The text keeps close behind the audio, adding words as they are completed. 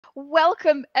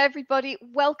Welcome, everybody.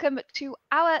 Welcome to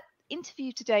our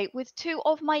interview today with two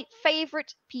of my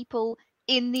favorite people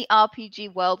in the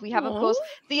RPG world. We have, of course,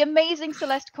 the amazing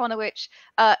Celeste Conowitch,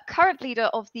 current leader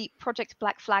of the Project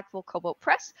Black Flag for Kobold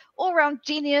Press, all-round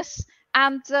genius,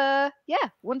 and yeah,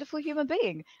 wonderful human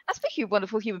being. And speaking of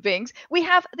wonderful human beings, we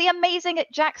have the amazing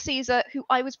Jack Caesar, who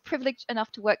I was privileged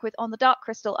enough to work with on the Dark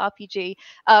Crystal RPG.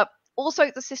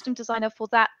 Also the system designer for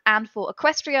that and for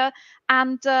Equestria.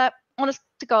 And honest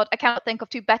to God, I cannot think of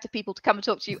two better people to come and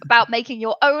talk to you about making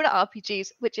your own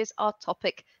RPGs, which is our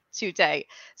topic today.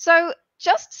 So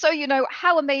just so you know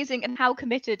how amazing and how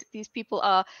committed these people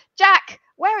are, Jack,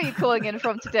 where are you calling in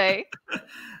from today?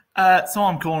 So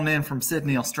I'm calling in from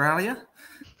Sydney, Australia.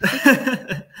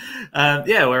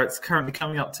 Yeah, where it's currently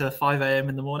coming up to 5 a.m.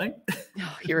 in the morning.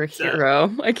 Oh, you're a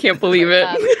hero. I can't believe it.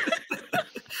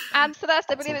 And Celeste,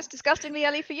 I believe it's disgustingly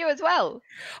early for you as well.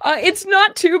 It's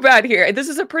not too bad here. This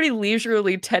is a pretty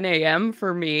leisurely 10 a.m.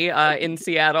 for me in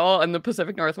Seattle and the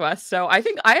Pacific Northwest. So I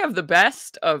think I have the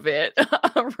best of it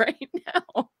right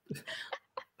now.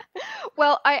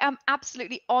 Well, I am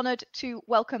absolutely honored to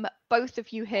welcome both of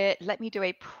you here. Let me do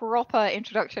a proper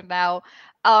introduction now.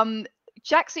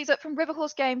 Jack Caesar from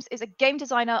Riverhorse Games is a game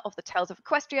designer of the Tales of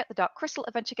Equestria, the Dark Crystal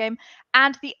adventure game,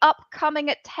 and the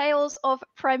upcoming Tales of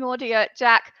Primordia.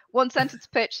 Jack, one sentence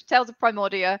pitch, Tales of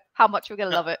Primordia. How much are we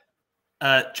going to love it?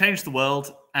 Change the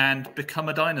world and become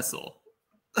a dinosaur.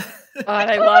 God,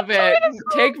 I love it.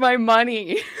 Take my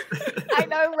money. I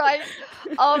know, right?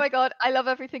 Oh my God, I love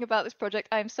everything about this project.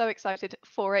 I am so excited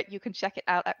for it. You can check it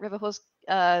out at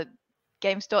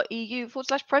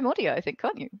riverhorsegames.eu/Primordia, I think,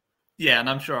 can't you? Yeah, and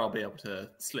I'm sure I'll be able to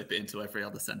slip it into every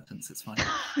other sentence. It's fine.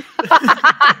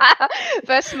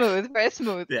 Very smooth, very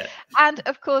smooth. Yeah. And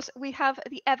of course, we have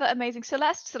the ever amazing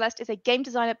Celeste. Celeste is a game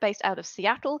designer based out of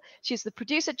Seattle. She's the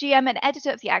producer, GM, and editor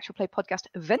of the actual play podcast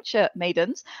Venture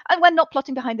Maidens. And when not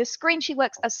plotting behind the screen, she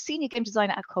works as senior game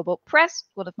designer at Kobold Press,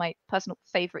 one of my personal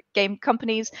favorite game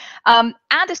companies, and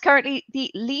is currently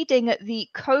leading the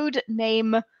code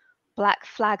name Black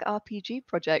Flag RPG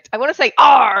project. I want to say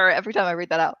R every time I read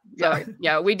that out. Sorry.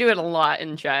 Yeah, we do it a lot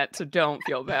in chat, so don't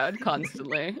feel bad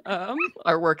constantly.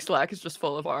 Our work Slack is just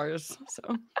full of R's.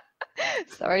 So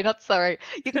sorry, not sorry.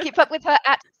 You can keep up with her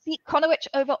at Conowitch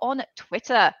over on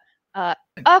Twitter.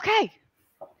 Okay.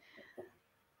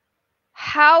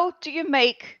 How do you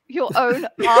make your own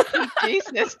RPG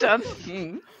system?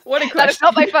 What a question. That is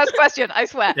not my first question, I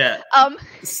swear. Yeah.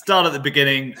 Start at the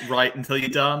beginning, right until you're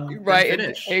done. Right.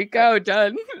 Finish. There you go,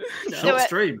 done. Short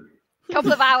stream.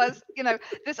 Couple of hours. You know,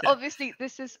 this obviously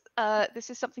this is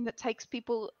something that takes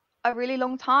people a really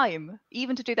long time,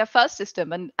 even to do their first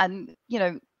system. And you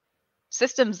know,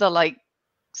 systems are like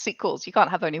sequels. You can't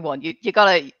have only one. You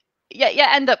gotta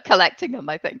end up collecting them,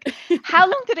 I think. How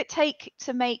long did it take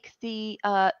to make the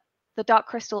Dark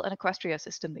Crystal and Equestria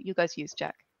system that you guys use,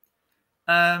 Jack?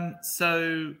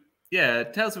 So yeah,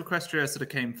 Tales of Equestria sort of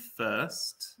came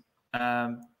first.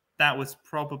 That was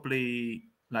probably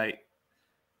like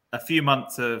a few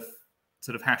months of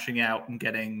sort of hashing out and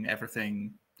getting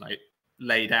everything like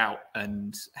laid out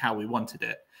and how we wanted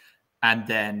it. And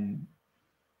then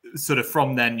sort of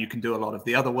from then you can do a lot of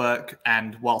the other work,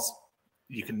 and whilst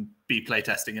you can be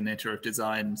playtesting and iterative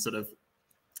design, sort of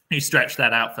you stretch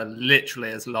that out for literally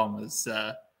as long as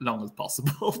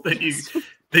possible that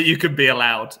you could be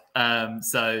allowed.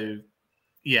 So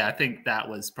yeah, I think that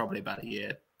was probably about a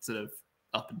year, sort of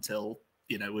up until,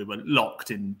 you know, we were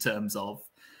locked in terms of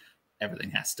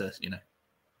everything has to, you know,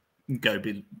 go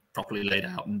be properly laid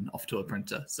out and off to a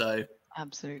printer. So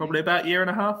absolutely, probably about a year and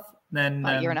a half. Then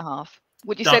about a year and a half.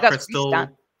 Would you Dark say that's Crystal,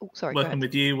 sorry, working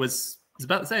with you was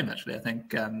about the same, actually, I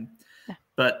think.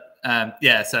 But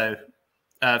yeah, so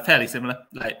fairly similar,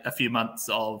 like a few months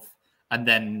of, and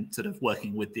then sort of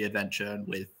working with the adventure and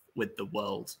with the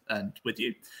world and with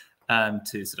you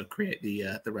to sort of create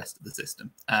the rest of the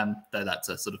system. Though that's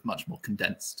a sort of much more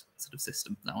condensed sort of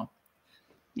system, that one.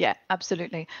 Yeah,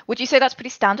 absolutely. Would you say that's pretty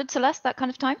standard, Celeste, that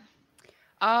kind of time?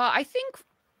 I think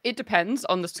it depends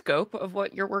on the scope of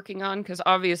what you're working on, because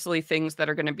obviously things that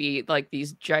are going to be like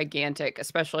these gigantic,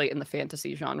 especially in the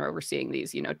fantasy genre, we're seeing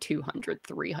these, you know, 200,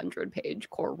 300 page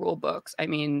core rule books. I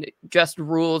mean, just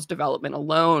rules development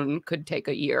alone could take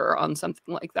a year on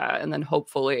something like that. And then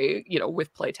hopefully, you know,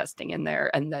 with playtesting in there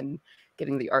and then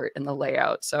getting the art and the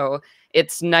layout. So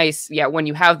it's nice, yeah, when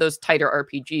you have those tighter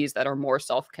RPGs that are more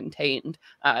self-contained,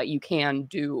 you can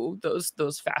do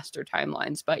those faster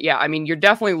timelines. But yeah, I mean, you're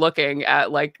definitely looking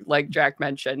at like Jack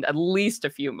mentioned, at least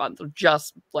a few months of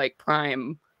just like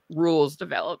prime rules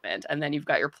development, and then you've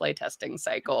got your playtesting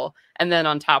cycle, and then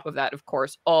on top of that, of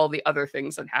course, all the other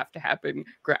things that have to happen,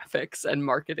 graphics and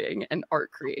marketing and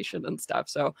art creation and stuff.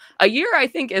 So a year, I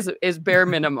think, is bare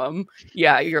minimum.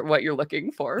 Yeah, what you're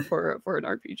looking for an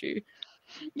RPG.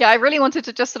 Yeah, I really wanted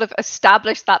to just sort of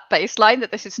establish that baseline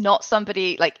that this is not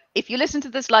somebody, like, if you listen to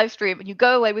this live stream and you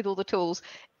go away with all the tools,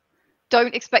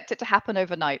 don't expect it to happen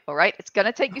overnight, all right? It's going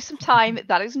to take you some time.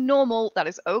 That is normal. That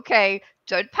is okay.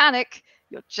 Don't panic.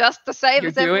 You're just the same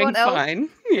as everyone else. You're doing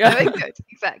fine. Yeah. Doing good.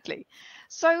 Exactly.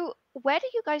 So where do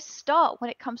you guys start when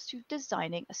it comes to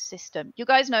designing a system? You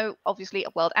guys know, obviously,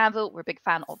 at World Anvil, we're a big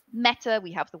fan of meta.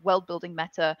 We have the world building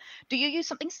meta. Do you use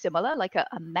something similar, like a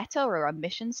meta or a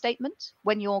mission statement,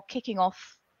 when you're kicking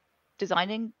off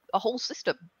designing a whole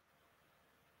system?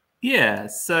 Yeah.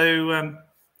 So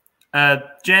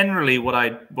generally, what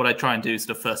I try and do is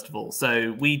first of all,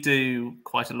 so we do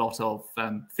quite a lot of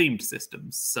themed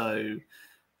systems. So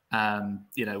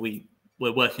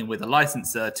we're working with a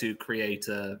licensor to create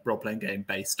a role-playing game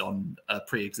based on a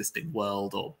pre-existing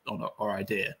world or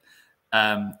idea.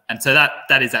 And so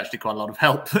that is actually quite a lot of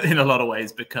help in a lot of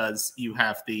ways, because you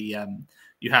have the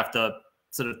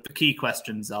sort of the key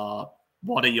questions are,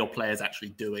 what are your players actually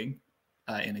doing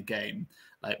in a game?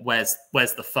 Like, where's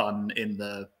the fun in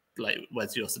the, like,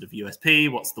 where's your sort of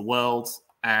USP? What's the world?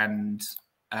 And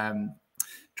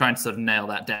trying to sort of nail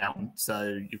that down.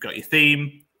 So you've got your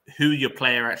theme, who your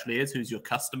player actually is, who's your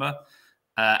customer,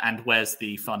 and where's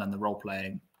the fun and the role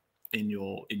playing in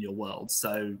your world.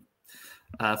 So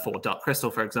for Dark Crystal,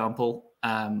 for example,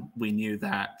 we knew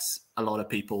that a lot of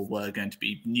people were going to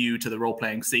be new to the role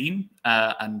playing scene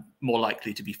and more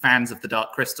likely to be fans of the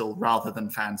Dark Crystal rather than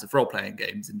fans of role playing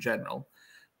games in general.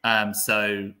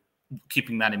 So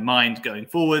keeping that in mind going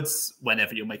forwards,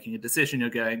 whenever you're making a decision, you're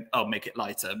going, oh, make it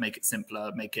lighter, make it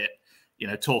simpler, make it,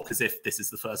 talk as if this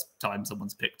is the first time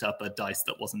someone's picked up a dice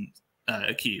that wasn't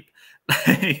a cube.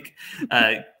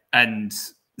 And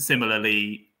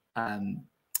similarly,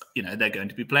 they're going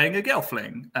to be playing a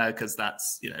Gelfling because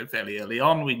that's, fairly early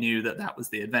on. We knew that was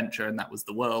the adventure and that was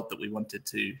the world that we wanted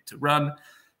to run.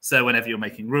 So whenever you're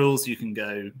making rules, you can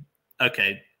go,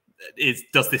 okay,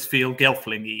 does this feel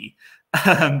Gelfling-y?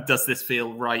 Does this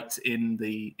feel right in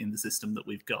the system that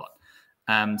we've got?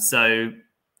 So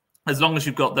as long as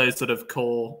you've got those sort of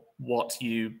core,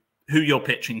 who you're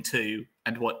pitching to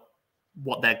and what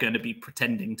they're going to be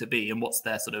pretending to be, and what's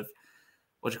their sort of,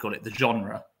 the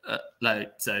genre.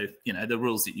 So, the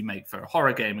rules that you make for a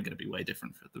horror game are going to be way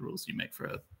different from the rules you make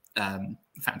for a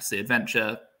fantasy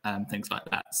adventure, things like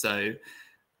that. So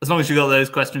as long as you've got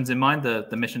those questions in mind,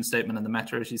 the mission statement and the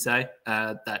meta, as you say,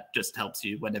 that just helps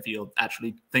you whenever you're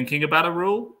actually thinking about a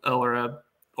rule or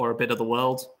a bit of the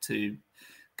world to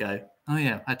go, oh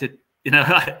yeah, I did,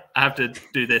 I have to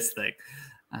do this thing.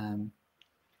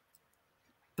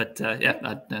 But I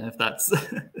don't know if that's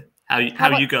how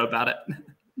you go about it.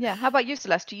 Yeah. How about you,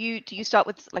 Celeste? Do you start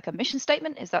with like a mission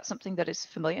statement? Is that something that is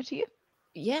familiar to you?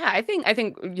 Yeah, I think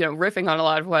riffing on a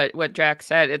lot of what Jack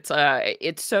said,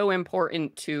 it's so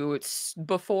important to,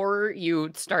 before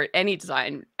you start any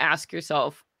design, ask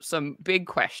yourself some big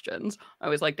questions. I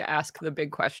always like to ask the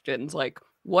big questions, like,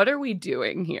 what are we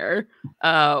doing here?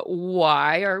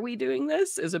 Why are we doing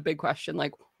this is a big question.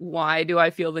 Like, why do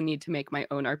I feel the need to make my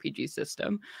own RPG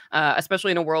system?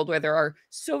 Especially in a world where there are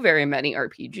so very many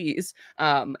RPGs,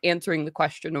 answering the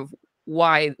question of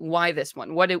why this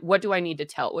one? What do I need to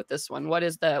tell with this one? What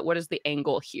is the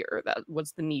angle here?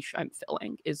 What's the niche I'm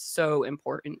filling is so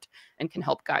important and can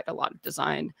help guide a lot of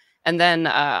design. And then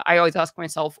I always ask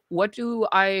myself, what do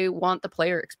I want the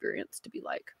player experience to be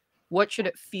like? What should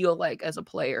it feel like as a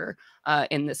player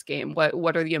in this game?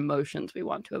 What are the emotions we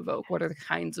want to evoke? What are the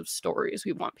kinds of stories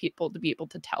we want people to be able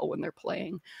to tell when they're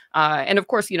playing? And of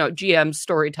course, GM's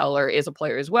storyteller is a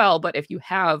player as well. But if you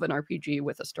have an RPG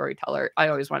with a storyteller, I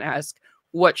always want to ask,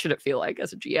 what should it feel like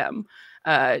as a GM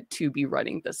to be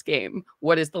running this game?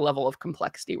 What is the level of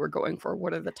complexity we're going for?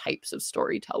 What are the types of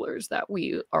storytellers that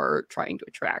we are trying to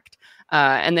attract?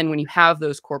 And then when you have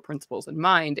those core principles in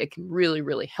mind, it can really,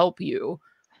 really help you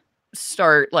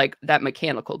start like that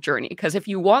mechanical journey. Because if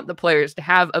you want the players to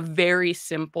have a very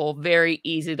simple, very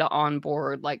easy to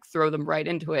onboard, like throw them right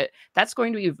into it, that's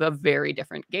going to be a very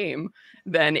different game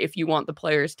than if you want the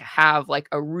players to have like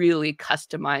a really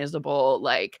customizable,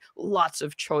 like lots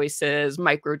of choices,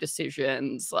 micro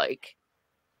decisions, like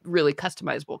really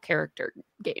customizable character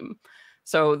game.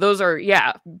 So those are,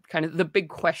 kind of the big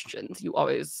questions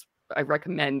I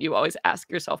recommend you always ask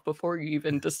yourself before you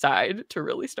even decide to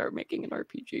really start making an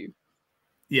RPG.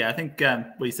 Yeah, I think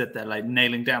what you said there, like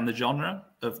nailing down the genre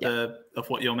of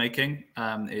what you're making,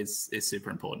 is super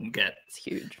important. It's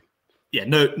huge. yeah,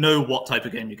 know what type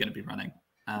of game you're going to be running.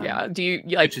 Yeah. Do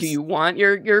you want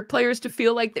your players to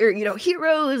feel like they're, you know,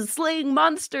 heroes slaying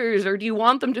monsters, or do you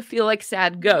want them to feel like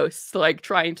sad ghosts, like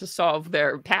trying to solve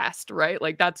their past, right?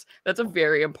 Like that's a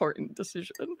very important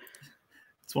decision.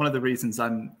 It's one of the reasons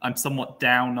I'm somewhat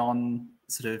down on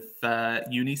sort of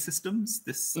uni systems.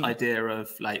 This idea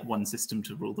of like one system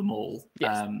to rule them all.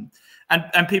 Yes.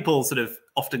 And people sort of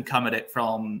often come at it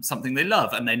from something they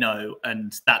love and they know,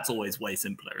 and that's always way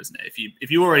simpler, isn't it?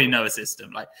 If you already know a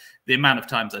system, like the amount of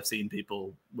times I've seen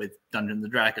people with Dungeons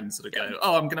and Dragons sort of go,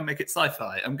 oh, I'm going to make it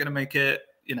sci-fi, I'm going to make it,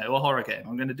 you know, a horror game,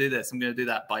 I'm going to do this, I'm going to do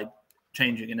that by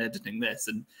changing and editing this,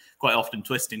 and quite often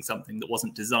twisting something that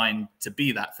wasn't designed to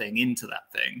be that thing into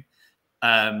that thing.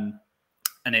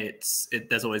 And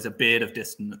there's always a bit of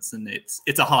distance, and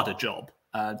it's a harder job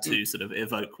to sort of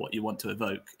evoke what you want to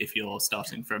evoke if you're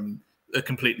starting from a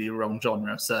completely wrong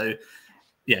genre. So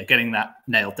yeah, getting that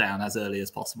nailed down as early as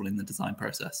possible in the design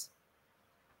process.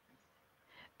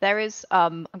 There is,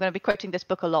 I'm going to be quoting this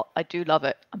book a lot. I do love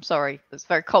it. I'm sorry. It's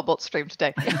very Kobold stream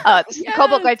today. This is the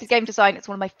Kobold Guide to Game Design. It's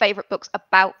one of my favorite books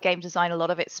about game design. A lot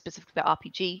of it specifically about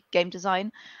RPG game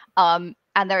design. And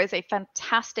there is a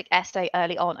fantastic essay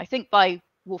early on, I think by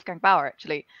Wolfgang Bauer,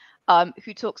 actually,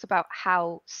 who talks about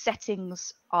how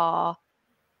settings are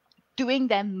doing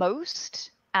their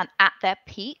most and at their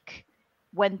peak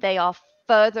when they are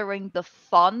furthering the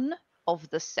fun of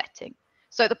the setting.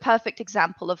 So the perfect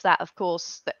example of that, of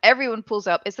course, that everyone pulls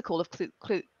up is the Call of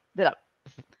Cthulhu.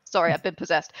 Sorry, I've been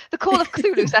possessed. The Call of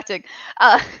Cthulhu setting,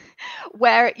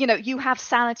 where, you know, you have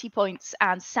sanity points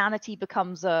and sanity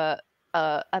becomes a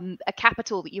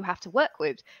capital that you have to work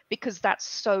with, because that's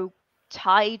so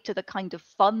tied to the kind of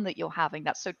fun that you're having.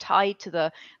 That's so tied to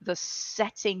the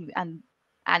setting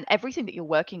and everything that you're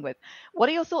working with. What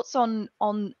are your thoughts on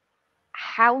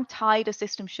how tied a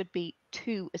system should be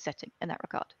to a setting in that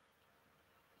regard?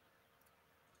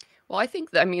 Well, I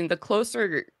think that, I mean, the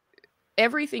closer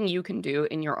everything you can do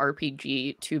in your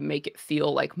RPG to make it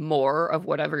feel like more of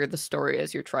whatever the story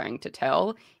is you're trying to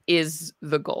tell is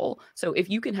the goal. So if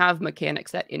you can have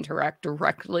mechanics that interact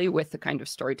directly with the kind of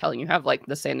storytelling you have, like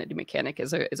the sanity mechanic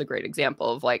is a great example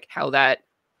of like how that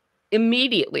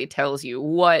immediately tells you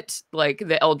what like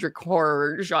the Eldritch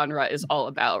horror genre is all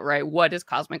about, right? What is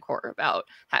cosmic horror about?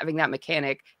 Having that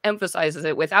mechanic emphasizes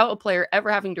it without a player ever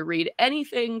having to read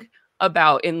anything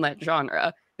about in that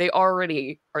genre. They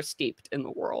already are steeped in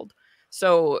the world.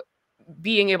 So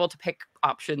being able to pick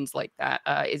options like that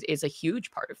is a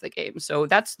huge part of the game. So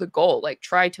that's the goal. Like,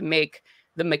 try to make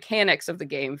the mechanics of the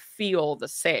game feel the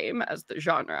same as the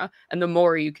genre. And the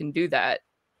more you can do that,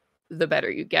 the better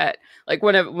you get. Like,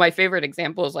 one of my favorite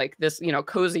examples, like this, you know,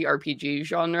 cozy RPG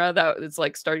genre that is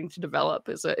like starting to develop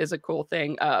is a cool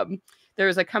thing.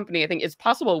 There's a company, I think it's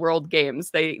Possible World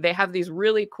Games. They have these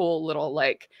really cool little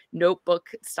like notebook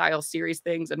style series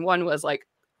things. And one was like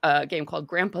a game called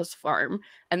Grandpa's Farm.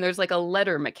 And there's like a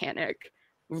letter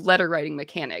writing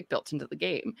mechanic built into the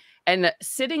game. And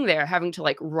sitting there having to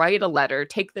like write a letter,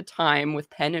 take the time with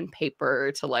pen and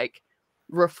paper to like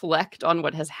reflect on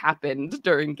what has happened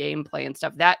during gameplay and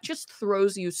stuff, that just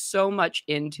throws you so much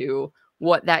into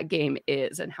what that game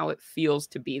is and how it feels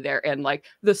to be there, and like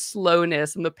the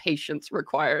slowness and the patience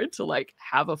required to like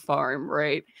have a farm,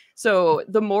 right? So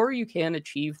the more you can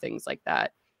achieve things like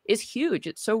that is huge.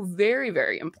 It's so very,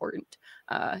 very important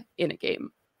in a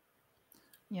game.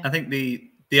 Yeah. I think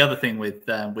the other thing with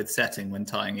setting, when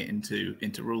tying it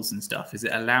into rules and stuff, is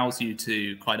it allows you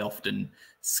to quite often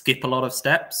skip a lot of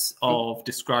steps of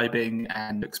describing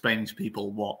and explaining to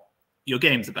people what your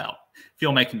game's about. If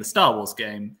you're making the Star Wars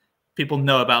game, people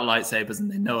know about lightsabers and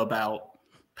they know about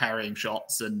parrying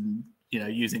shots and, you know,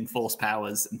 using force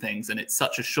powers and things. And it's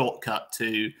such a shortcut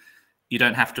to, you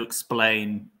don't have to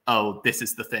explain, oh, this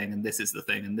is the thing and this is the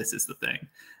thing and this is the thing.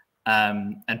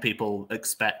 And people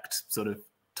expect sort of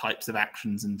types of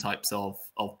actions and types of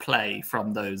play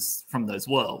from those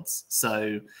worlds.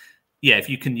 So yeah, if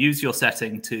you can use your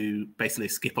setting to basically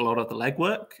skip a lot of the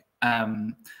legwork,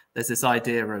 there's this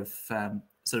idea of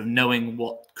sort of knowing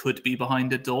what could be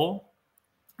behind a door.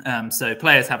 So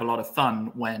players have a lot of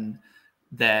fun when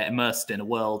they're immersed in a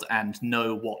world and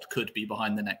know what could be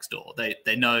behind the next door.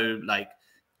 They know like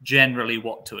generally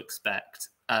what to expect.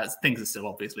 Things are still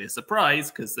obviously a surprise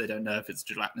because they don't know if it's a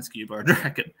gelatinous cube or a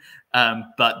dragon.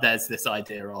 But there's this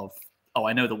idea of, oh,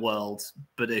 I know the world,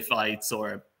 but if I saw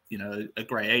a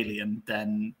grey alien,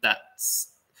 then that's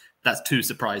too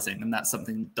surprising, and that's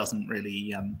something that doesn't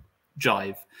really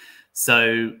jive.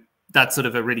 So that's sort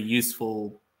of a really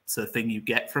useful sort of thing you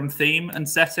get from theme and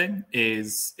setting,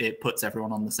 is it puts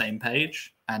everyone on the same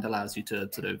page and allows you to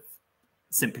sort of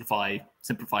simplify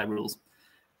rules.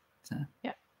 So.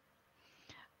 Yeah.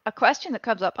 A question that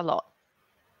comes up a lot: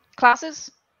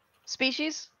 classes,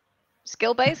 species,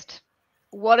 skill-based.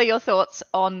 What are your thoughts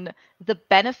on the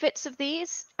benefits of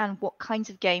these and what kinds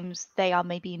of games they are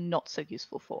maybe not so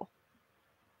useful for?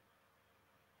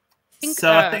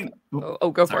 I think.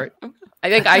 Go for it. I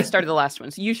think I started the last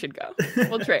one, so you should go.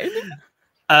 We'll trade.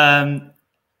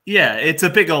 Yeah, it's a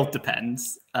big old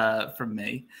depends from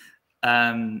me.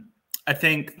 I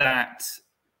think that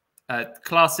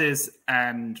classes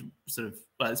and sort of,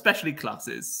 well, especially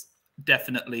classes,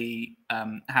 definitely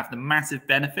have the massive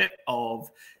benefit of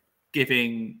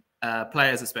giving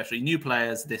players, especially new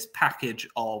players, this package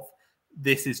of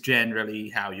this is generally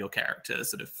how your character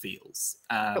sort of feels.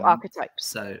 Archetypes,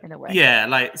 so in a way. Yeah,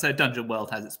 like so Dungeon World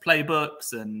has its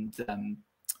playbooks, and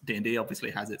D&D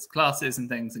obviously has its classes and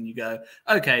things, and you go,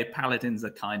 okay, paladins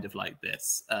are kind of like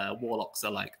this, warlocks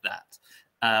are like that.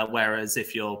 Whereas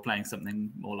if you're playing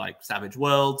something more like Savage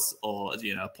Worlds or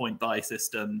a point buy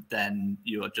system, then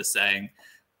you are just saying,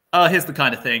 oh, here's the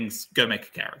kind of things, go make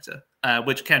a character,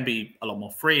 which can be a lot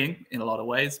more freeing in a lot of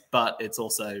ways, but it's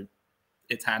also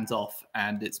it's hands off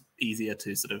and it's easier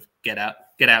to sort of get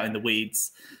out in the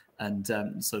weeds and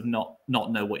sort of not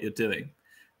know what you're doing.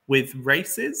 With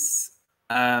races,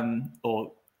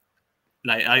 or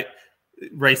like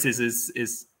races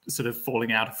is sort of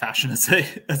falling out of fashion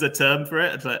as a term for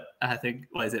it, but I think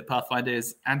Pathfinder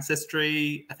is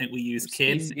ancestry. I think we use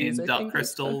kin in Dark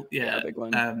Crystal, big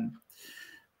one.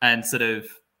 And sort of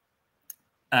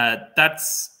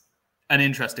that's an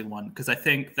interesting one, because I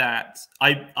think that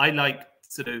I like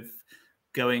sort of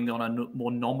going on a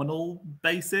more nominal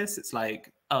basis. It's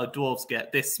like, oh, dwarves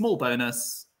get this small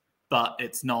bonus, but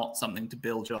it's not something to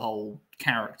build your whole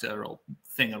character or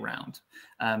thing around.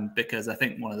 Because I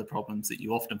think one of the problems that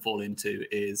you often fall into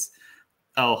is,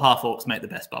 oh, half-orcs make the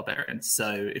best barbarians.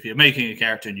 So if you're making a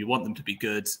character and you want them to be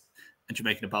good and you're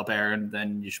making a barbarian,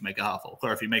 then you should make a half-orc.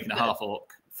 Or if you're making a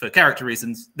half-orc for character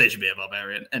reasons, they should be a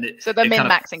barbarian. And so the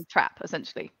min-maxing trap,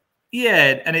 essentially.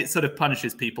 Yeah, and it sort of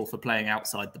punishes people for playing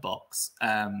outside the box.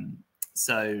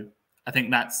 So I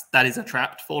think that is a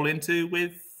trap to fall into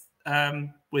with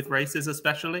races,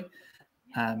 especially.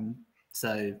 But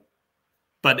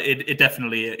it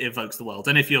definitely evokes the world.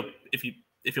 And if you're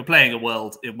playing a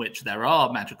world in which there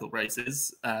are magical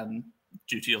races,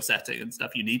 due to your setting and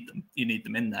stuff, you need them. You need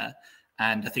them in there.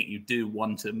 And I think you do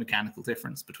want a mechanical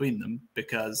difference between them,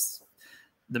 because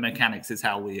the mechanics is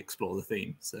how we explore the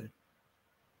theme. So.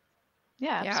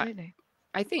 Yeah, absolutely.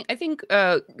 I think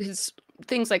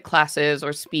things like classes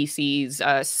or species,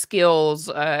 skills,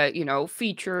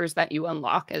 features that you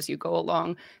unlock as you go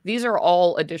along, these are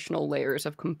all additional layers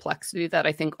of complexity that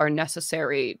I think are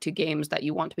necessary to games that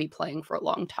you want to be playing for a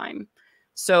long time.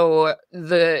 So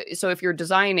if you're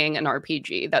designing an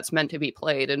RPG that's meant to be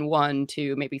played in 1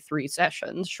 to maybe 3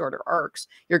 sessions, shorter arcs,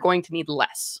 you're going to need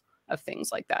less of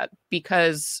things like that,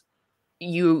 because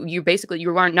you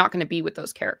are not going to be with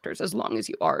those characters as long as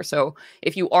you are. So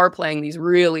if you are playing these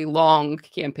really long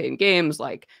campaign games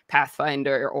like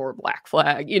Pathfinder or Black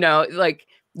Flag,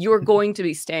 you're going to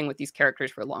be staying with these characters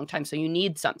for a long time. So you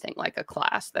need something like a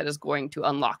class that is going to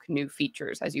unlock new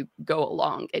features as you go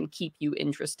along and keep you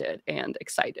interested and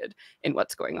excited in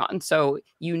what's going on. So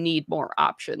you need more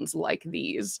options like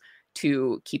these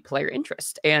to keep player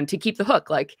interest and to keep the hook.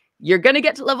 Like, you're going to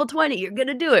get to level 20, you're going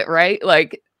to do it, right?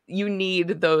 Like, you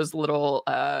need those little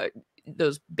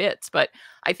those bits. But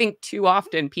I think too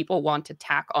often people want to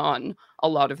tack on a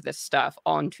lot of this stuff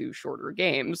onto shorter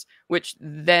games, which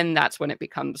then that's when it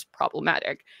becomes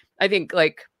problematic. I think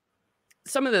like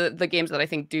some of the games that I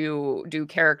think do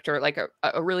character like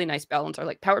a really nice balance are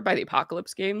like Powered by the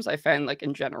Apocalypse games. I find like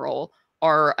in general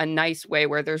are a nice way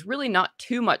where there's really not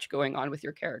too much going on with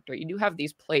your character. You do have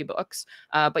these playbooks,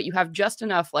 but you have just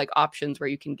enough like options where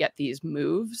you can get these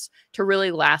moves to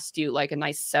really last you like a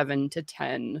nice 7 to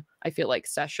 10. I feel like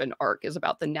session arc is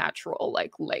about the natural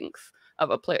like length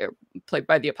of a Played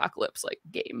by the Apocalypse like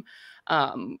game.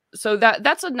 So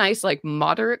that's a nice like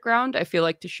moderate ground I feel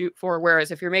like to shoot for. Whereas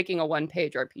if you're making a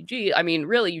 1-page RPG, I mean,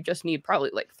 really you just need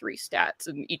probably like 3 stats,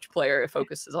 and each player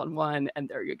focuses on one, and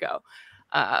there you go.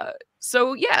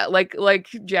 So yeah, like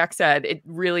Jack said, it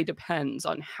really depends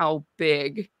on how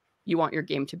big you want your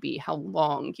game to be, how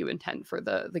long you intend for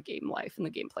the game life and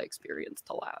the gameplay experience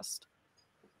to last.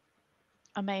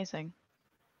 Amazing.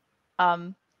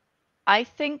 I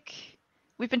think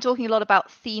we've been talking a lot about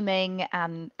theming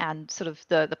and sort of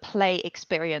the play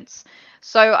experience.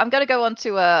 So I'm going to go on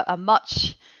to a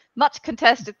much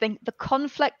contested thing, the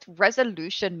conflict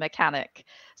resolution mechanic.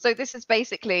 So this is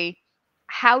basically,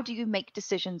 how do you make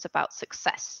decisions about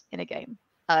success in a game?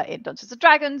 In Dungeons &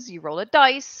 Dragons, you roll a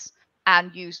dice.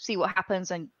 and you see what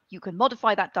happens, and you can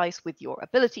modify that dice with your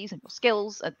abilities and your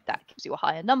skills, and that gives you a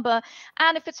higher number.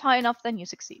 And if it's high enough, then you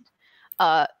succeed.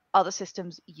 Other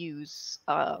systems use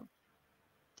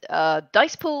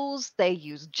dice pools, they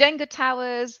use Jenga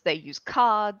towers, they use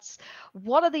cards.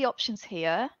 What are the options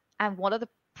here, and what are the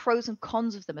pros and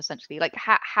cons of them, essentially? Like,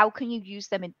 how can you use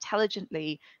them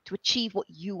intelligently to achieve what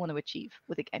you want to achieve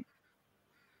with a game?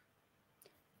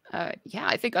 Yeah,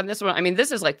 I think on this one, I mean,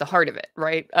 this is like the heart of it,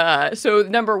 right? So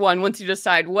number one, once you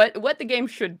decide what the game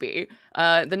should be,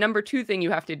 the number two thing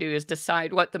you have to do is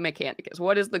decide what the mechanic is.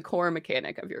 What is the core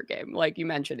mechanic of your game? Like you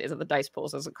mentioned, is it the dice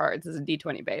pools, is it cards, is it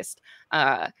D20 based?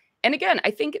 And again,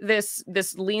 I think this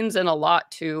leans in a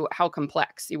lot to how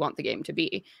complex you want the game to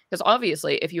be. Because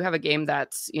obviously, if you have a game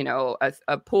that's, you know,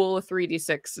 a pool of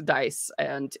 3d6 dice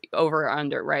and over or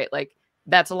under, right? Like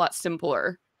that's a lot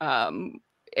simpler.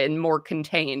 And more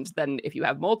contained than if you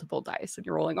have multiple dice and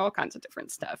you're rolling all kinds of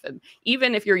different stuff. And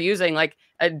even if you're using like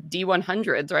a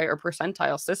D100s, right, or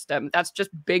percentile system, that's just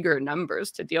bigger numbers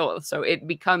to deal with. So it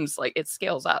becomes like it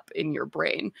scales up in your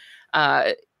brain.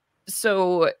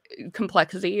 So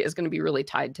complexity is going to be really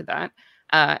tied to that.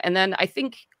 And then I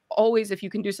think always if you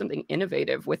can do something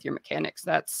innovative with your mechanics,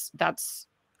 that's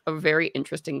a very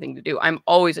interesting thing to do. I'm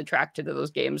always attracted to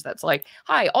those games that's like,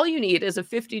 hi, all you need is a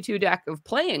 52 deck of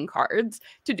playing cards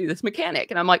to do this mechanic.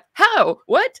 And I'm like, how?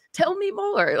 What? Tell me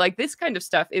more. Like this kind of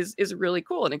stuff is really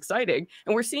cool and exciting.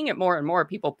 And we're seeing it more and more.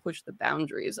 People push the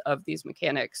boundaries of these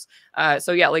mechanics.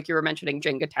 So yeah, like you were mentioning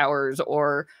Jenga towers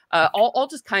or all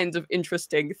just kinds of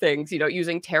interesting things, you know,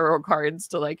 using tarot cards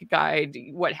to like guide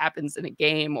what happens in a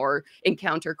game or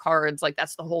encounter cards. Like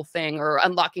that's the whole thing, or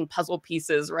unlocking puzzle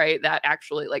pieces, right? That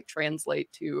actually like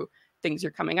translate to things you're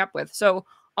coming up with. So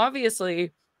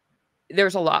obviously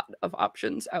there's a lot of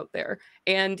options out there.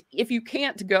 And if you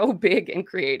can't go big and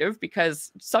creative, because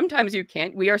sometimes you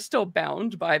can't, we are still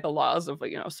bound by the laws of,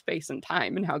 you know, space and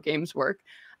time and how games work.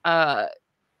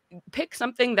 Pick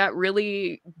something that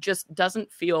really just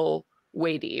doesn't feel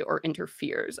weighty or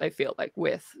interferes, I feel like,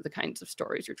 with the kinds of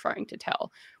stories you're trying to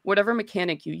tell. Whatever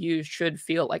mechanic you use should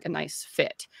feel like a nice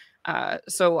fit.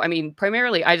 So, I mean,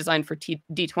 primarily I designed for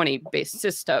D20 based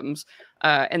systems.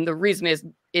 And the reason is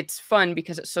it's fun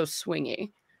because it's so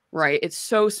swingy, right? It's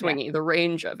so swingy, the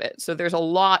range of it. So there's a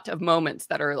lot of moments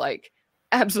that are like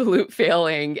absolute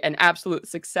failing and absolute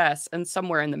success and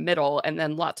somewhere in the middle, and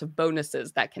then lots of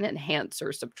bonuses that can enhance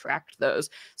or subtract those.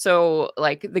 So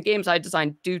like the games I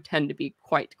designed do tend to be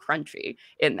quite crunchy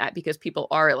in that, because people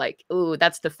are like, oh,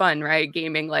 that's the fun, right?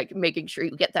 Gaming, like making sure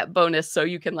you get that bonus so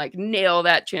you can like nail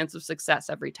that chance of success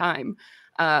every time.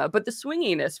 But the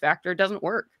swinginess factor doesn't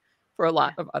work for a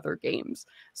lot of other games.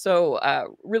 So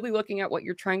really looking at what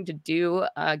you're trying to do,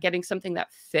 getting something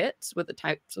that fits with the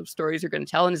types of stories you're going to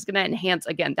tell, and is going to enhance,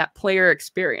 again, that player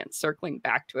experience, circling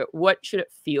back to it. What should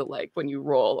it feel like when you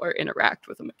roll or interact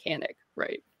with a mechanic,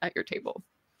 right, at your table?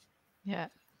 Yeah.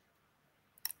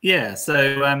 Yeah,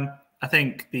 so I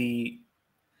think the...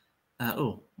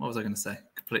 what was I going to say?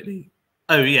 Completely...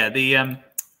 Oh, yeah, the thing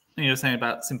you were saying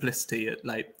about simplicity,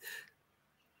 like,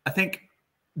 I think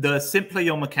the simpler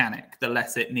your mechanic, the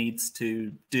less it needs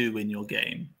to do in your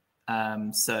game.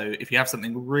 So if you have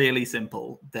something really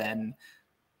simple, then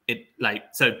it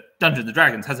so Dungeons and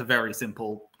Dragons has a very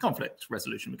simple conflict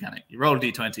resolution mechanic. You roll a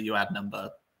d20, you add number,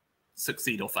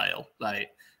 succeed or fail,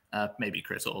 like maybe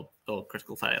crit or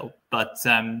critical fail. But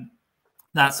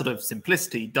that sort of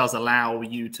simplicity does allow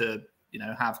you to, you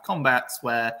know, have combats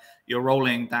where you're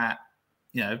rolling that,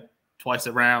 you know, twice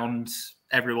around,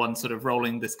 everyone sort of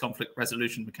rolling this conflict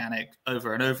resolution mechanic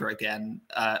over and over again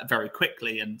very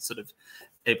quickly, and sort of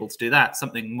able to do that.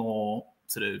 Something more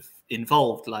sort of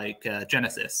involved like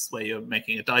Genesis, where you're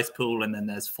making a dice pool and then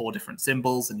there's 4 different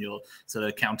symbols and you're sort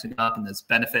of counting up, and there's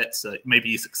benefits. So maybe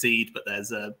you succeed, but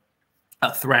there's a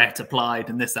threat applied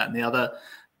and this, that, and the other.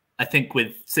 I think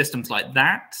with systems like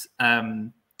that,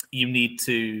 you need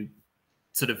to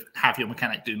sort of have your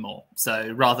mechanic do more.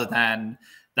 So rather than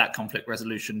that conflict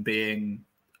resolution being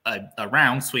a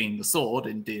round swinging the sword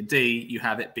in D&D, you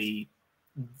have it be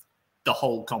the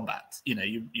whole combat. You know,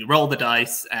 you roll the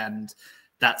dice, and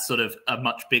that's sort of a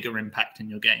much bigger impact in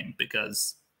your game,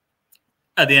 because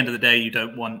at the end of the day, you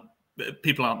don't want...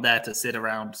 people aren't there to sit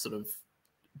around sort of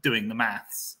doing the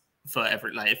maths for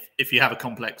every... like, if you have a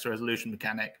complex resolution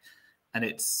mechanic and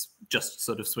it's just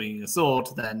sort of swinging a sword,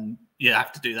 then you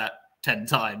have to do that 10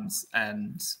 times,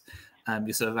 and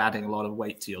you're sort of adding a lot of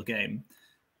weight to your game.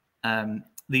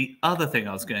 The other thing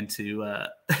I was going to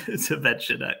to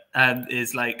mention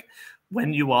is, like,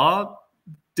 when you are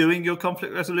doing your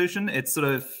conflict resolution, it's sort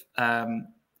of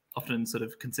often sort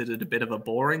of considered a bit of a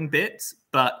boring bit,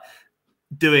 but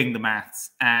doing the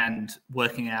maths and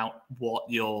working out what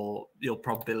your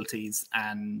probabilities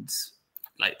and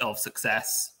like of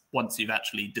success once you've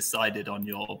actually decided on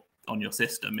your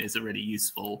system is a really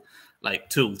useful like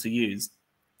tool to use.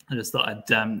 I just thought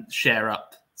I'd share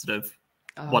up sort of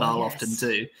what I'll often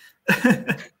do.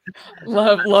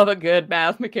 love a good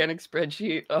math mechanics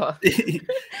spreadsheet. Oh.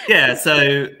 Yeah,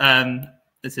 so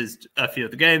this is a few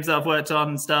of the games that I've worked on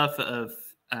and stuff of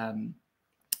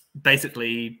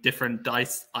basically different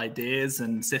dice ideas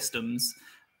and systems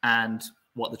and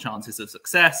what the chances of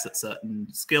success at certain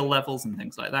skill levels and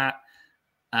things like that,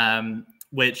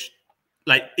 which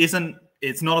like it's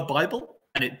not a Bible,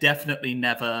 and it definitely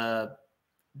never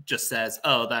just says,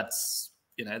 oh, that's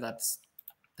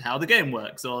how the game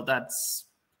works, or that's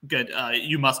good.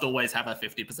 You must always have a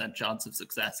 50% chance of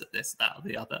success at this, that, or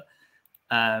the other.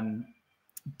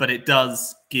 But it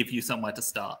does give you somewhere to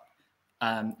start,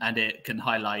 and it can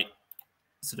highlight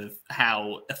sort of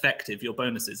how effective your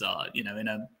bonuses are. You know,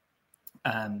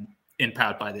 in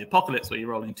Powered by the Apocalypse, where you're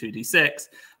rolling 2d6,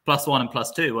 +1 and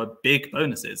 +2 are big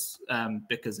bonuses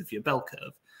because of your bell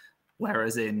curve.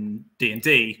 Whereas in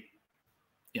D&D,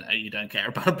 you know, you don't care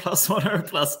about a +1 or a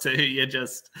 +2. You're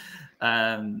just,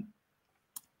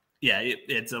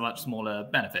 it's a much smaller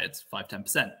benefit. It's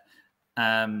 5-10%.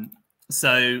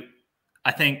 So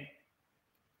I think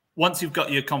once you've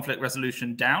got your conflict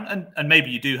resolution down, and maybe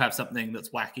you do have something that's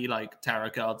wacky like tarot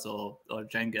cards or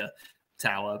Jenga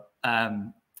tower,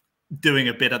 doing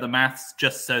a bit of the maths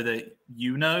just so that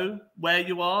you know where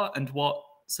you are and what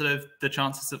sort of the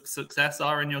chances of success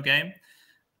are in your game.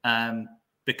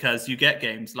 Because you get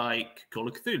games like Call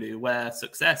of Cthulhu where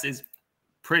success is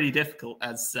pretty difficult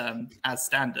as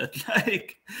standard.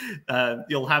 Like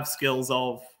you'll have skills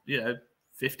of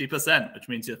 50%, which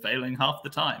means you're failing half the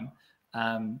time.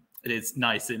 It is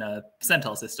nice in a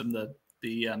percentile system.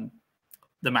 The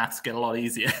maths get a lot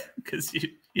easier because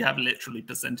you have literally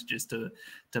percentages to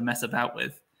mess about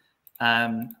with.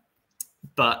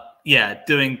 But yeah,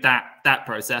 doing that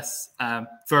process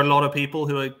for a lot of people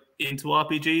who are into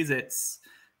RPGs,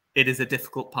 it is a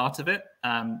difficult part of it.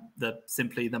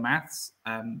 Simply the maths.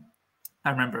 I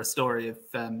remember a story of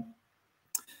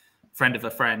friend of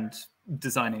a friend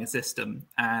designing a system,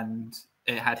 and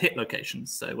it had hit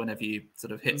locations. So whenever you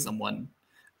sort of hit someone,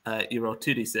 you roll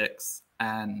 2d6,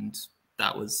 and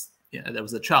that was there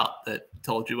was a chart that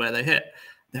told you where they hit.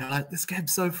 They were like, "This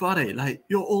game's so funny! Like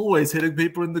you're always hitting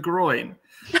people in the groin."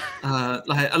 And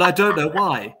I don't know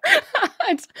why.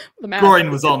 The math. Groin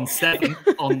was on 7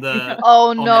 on the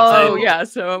oh on no the table. Yeah,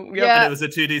 so And it was a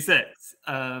 2d6.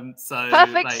 So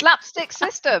perfect slapstick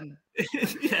system.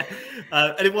 Yeah,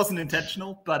 and it wasn't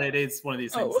intentional, but it is one of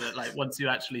these things that like once you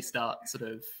actually start sort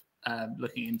of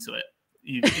looking into it,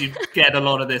 you get a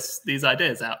lot of these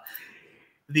ideas out.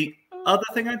 The other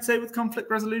thing I'd say with conflict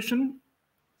resolution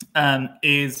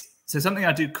is something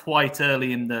I do quite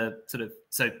early in the sort of,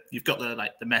 so you've got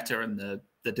the meta and the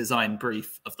design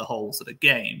brief of the whole sort of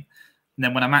game. And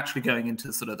then when I'm actually going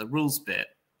into sort of the rules bit,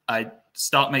 I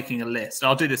start making a list.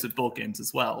 I'll do this with board games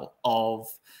as well, of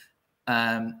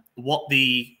what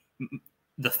the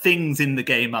things in the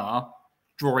game are: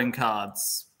 drawing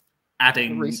cards,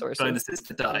 adding bonuses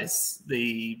to dice,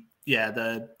 the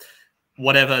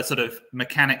whatever sort of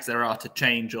mechanics there are to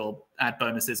change or add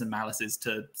bonuses and malices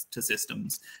to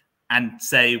systems, and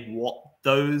say what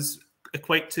those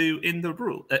equate to in the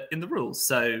rules.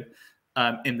 So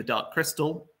in the Dark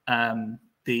Crystal,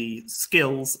 the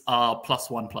skills are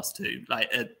 +1, +2. Like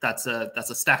that's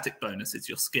a static bonus. It's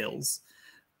your skills,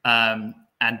 and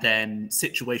then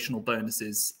situational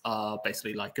bonuses are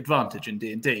basically like advantage in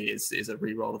D&D is a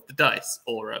reroll of the dice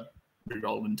or a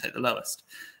reroll and take the lowest.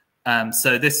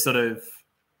 So this sort of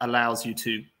allows you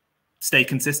to stay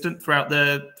consistent throughout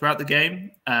the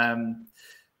game.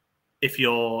 If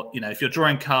you're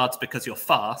drawing cards because you're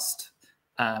fast,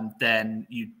 then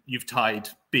you've tied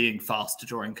being fast to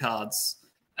drawing cards,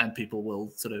 and people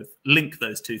will sort of link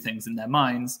those two things in their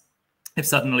minds. If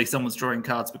suddenly someone's drawing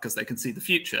cards because they can see the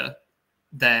future,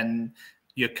 then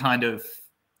you're kind of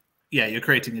you're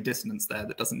creating a dissonance there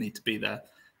that doesn't need to be there.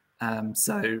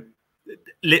 So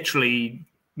literally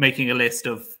making a list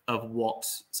of what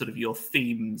sort of your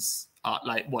themes are,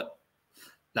 like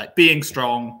being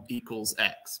strong equals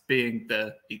X, being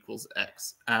the equals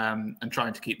X, and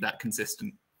trying to keep that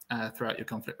consistent throughout your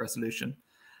conflict resolution.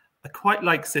 I quite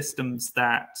like systems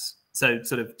that, so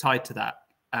sort of tied to that,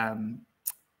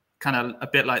 kind of a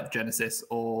bit like Genesis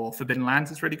or Forbidden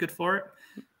Lands is really good for it,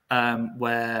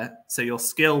 where so your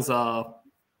skills are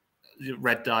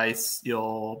red dice,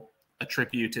 your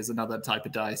attribute is another type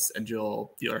of dice, and your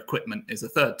equipment is a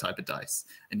third type of dice,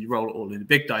 and you roll it all in a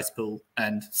big dice pool,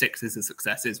 and 6s are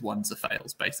successes, 1s are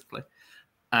fails, basically.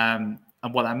 And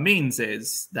what that means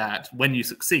is that when you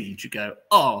succeed, you go,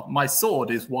 oh, my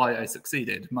sword is why I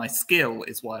succeeded, my skill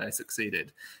is why I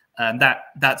succeeded, and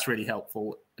that's really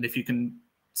helpful. And if you can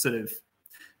sort of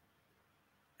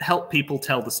help people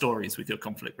tell the stories with your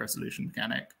conflict resolution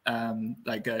mechanic,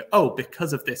 like go, oh,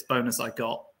 because of this bonus I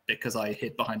got because I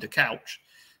hid behind a couch,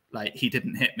 like he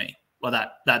didn't hit me. Well,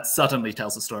 that suddenly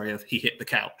tells the story of he hit the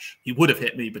couch. He would have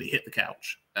hit me, but he hit the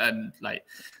couch. And like,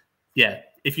 yeah,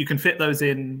 if you can fit those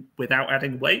in without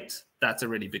adding weight, that's a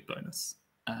really big bonus.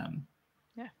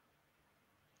 Yeah,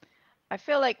 I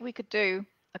feel like we could do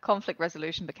a conflict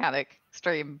resolution mechanic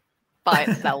stream by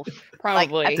itself.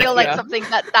 Probably. Like, I feel like something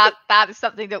that is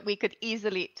something that we could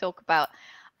easily talk about.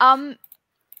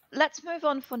 Let's move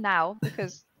on for now,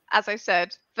 because as I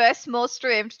said, very small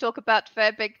stream to talk about a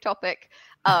very big topic.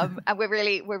 And we're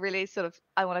really sort of,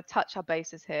 I want to touch our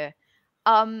bases here.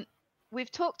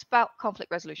 We've talked about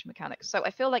conflict resolution mechanics, so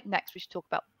I feel like next we should talk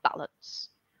about balance.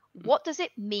 What does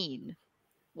it mean?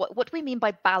 What do we mean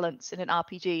by balance in an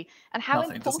RPG, and how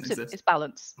important is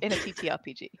balance in a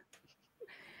TTRPG?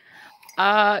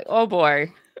 Oh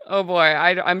boy.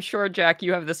 I'm sure, Jack,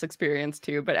 you have this experience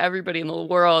too, but everybody in the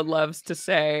world loves to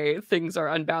say things are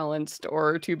unbalanced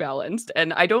or too balanced.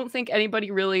 And I don't think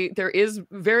anybody really, there is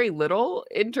very little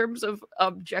in terms of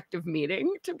objective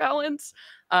meaning to balance.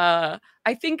 I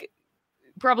think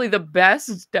probably the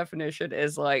best definition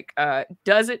is like,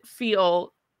 does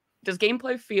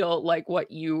gameplay feel like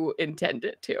what you intend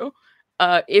it to?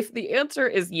 If the answer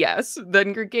is yes,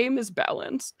 then your game is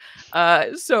balanced.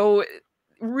 So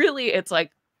really, it's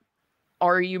like,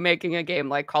 are you making a game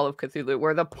like Call of Cthulhu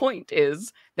where the point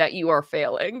is that you are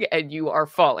failing and you are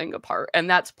falling apart? And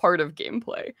that's part of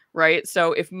gameplay, right?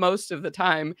 So if most of the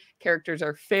time characters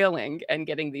are failing and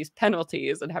getting these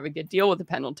penalties and having to deal with the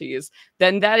penalties,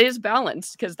 then that is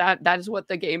balanced, because that is what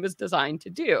the game is designed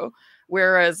to do.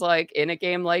 Whereas like in a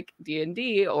game like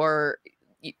D&D, or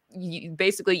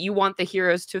basically you want the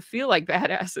heroes to feel like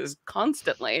badasses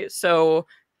constantly, so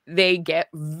they get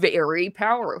very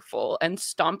powerful and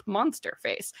stomp monster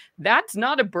face. That's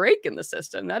not a break in the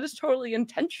system. That is totally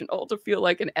intentional to feel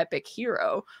like an epic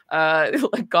hero,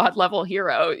 like god level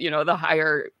hero, you know, the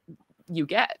higher you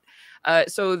get.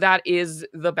 So that is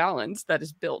the balance that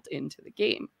is built into the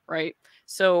game, right?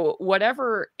 So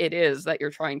whatever it is that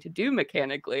you're trying to do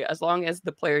mechanically, as long as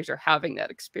the players are having that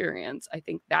experience, I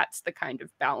think that's the kind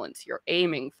of balance you're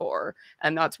aiming for.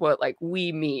 And that's what like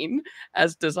we mean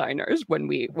as designers when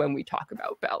we talk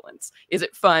about balance. Is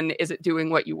it fun? Is it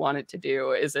doing what you want it to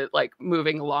do? Is it like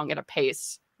moving along at a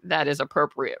pace that is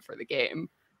appropriate for the game?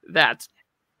 That's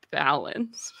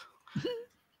balance.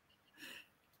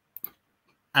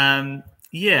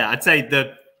 Yeah, I'd say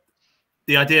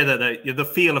the idea that the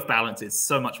feel of balance is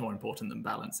so much more important than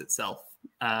balance itself.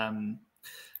 And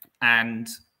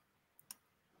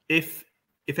if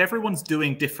everyone's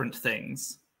doing different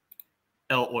things,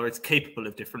 or is capable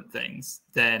of different things,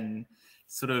 then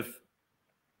sort of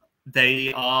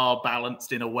they are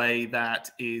balanced in a way that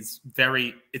is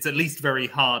it's at least very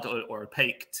hard or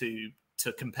opaque to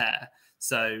compare.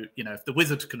 So, you know, if the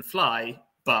wizard can fly,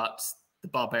 but the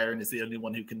barbarian is the only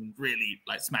one who can really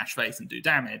like smash face and do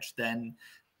damage, then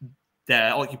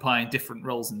they're occupying different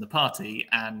roles in the party,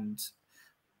 and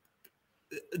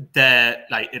they're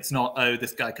like, it's not, oh,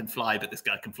 this guy can fly, but this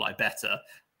guy can fly better.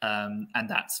 And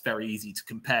that's very easy to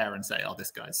compare and say, oh, this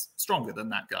guy's stronger than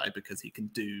that guy because he can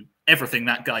do everything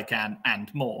that guy can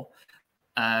and more.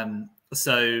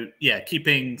 So yeah,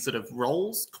 keeping sort of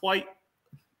roles quite,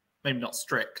 maybe not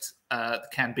strict,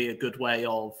 can be a good way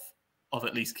of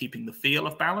at least keeping the feel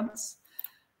of balance.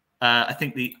 I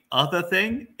think the other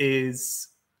thing is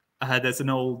there's an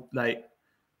old, like,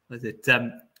 what is it?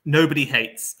 Nobody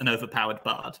hates an overpowered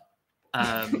bard.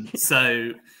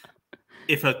 So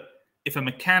if a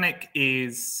mechanic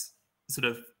is sort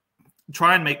of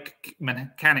try and make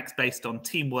mechanics based on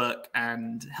teamwork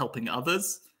and helping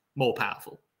others more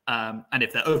powerful. And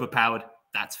if they're overpowered,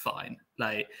 that's fine.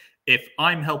 Like if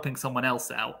I'm helping someone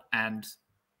else out and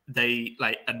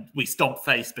and we stomp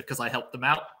face because I helped them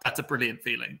out, that's a brilliant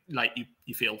feeling. Like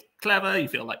you feel clever, you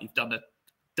feel like you've done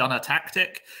a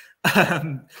tactic,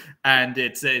 and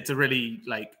it's a really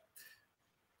like,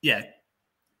 yeah,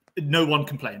 no one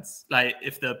complains. Like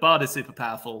if the bard is super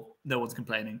powerful, no one's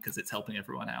complaining because it's helping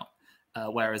everyone out.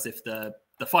 Whereas if the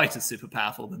fight is super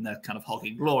powerful, then they're kind of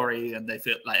hogging glory and they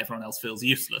feel like everyone else feels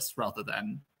useless rather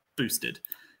than boosted.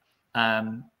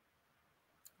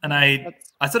 And I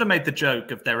sort of made the joke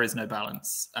of there is no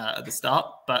balance at the start,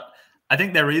 but I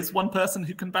think there is one person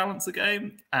who can balance a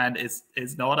game, and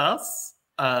it's not us.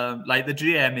 Like the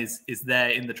GM is there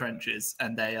in the trenches,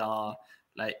 and they are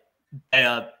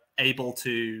able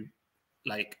to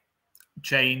like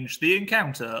change the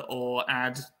encounter or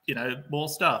add more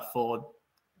stuff, or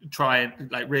try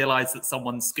and like realize that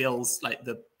someone's skills, like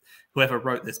whoever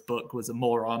wrote this book was a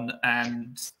moron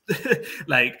and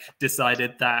like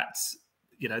decided that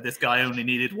this guy only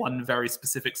needed one very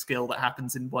specific skill that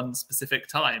happens in one specific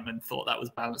time, and thought that was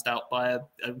balanced out by a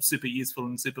super useful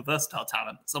and super versatile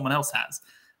talent that someone else has.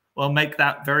 Well, make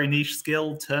that very niche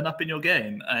skill turn up in your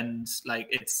game. And like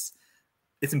it's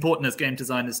important as game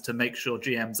designers to make sure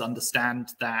GMs understand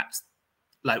that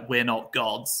like we're not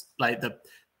gods. Like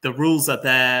the rules are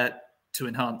there to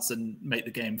enhance and make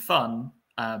the game fun,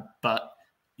 but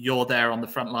you're there on the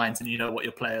front lines and you know what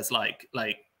your players like.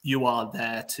 Like you are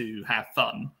there to have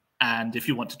fun. And if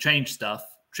you want to change stuff.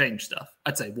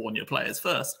 I'd say warn your players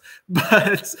first,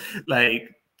 but like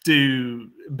do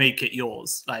make it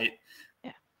yours. Like,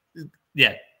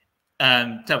 yeah.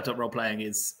 Tabletop role playing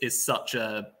is such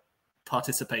a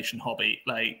participation hobby.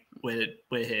 Like we're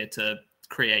here to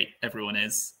create, everyone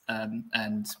is,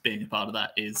 and being a part of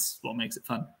that is what makes it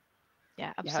fun.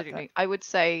 Yeah, absolutely. I would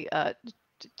say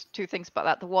two things about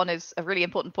that. The one is a really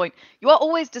important point. You are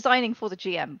always designing for the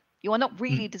GM. You are not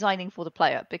really designing for the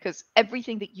player, because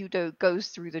everything that you do goes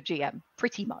through the GM,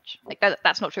 pretty much. Like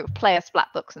that's not true of player splat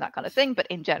books and that kind of thing, but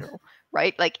in general,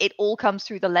 right? Like it all comes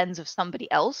through the lens of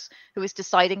somebody else who is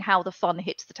deciding how the fun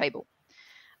hits the table.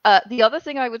 The other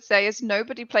thing I would say is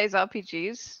nobody plays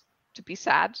RPGs to be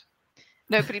sad.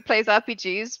 Nobody plays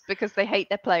RPGs because they hate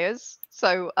their players.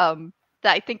 So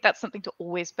I think that's something to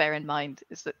always bear in mind,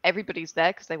 is that everybody's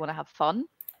there because they want to have fun,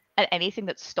 and anything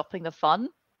that's stopping the fun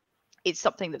is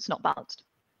something that's not balanced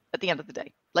at the end of the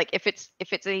day. Like if it's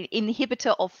an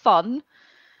inhibitor of fun,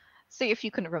 see if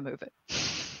you can remove it.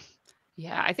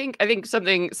 Yeah, I think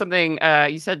something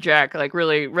you said, Jack, like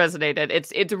really resonated.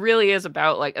 It really is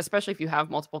about, like, especially if you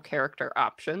have multiple character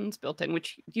options built in,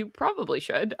 which you probably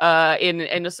should, in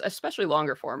especially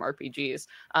longer form RPGs.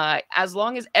 As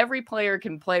long as every player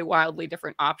can play wildly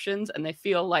different options and they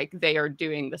feel like they are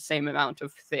doing the same amount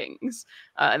of things,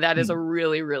 that is a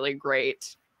really, really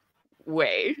great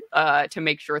way to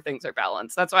make sure things are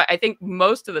balanced. That's why I think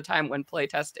most of the time when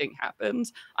playtesting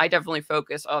happens, I definitely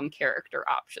focus on character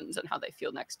options and how they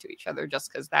feel next to each other,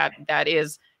 just because that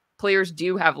is, players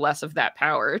do have less of that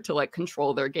power to like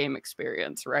control their game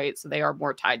experience, right? So they are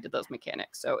more tied to those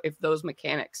mechanics. So if those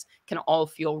mechanics can all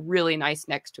feel really nice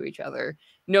next to each other,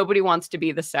 nobody wants to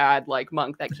be the sad like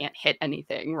monk that can't hit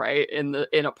anything, right? In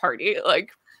a party, like,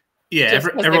 yeah,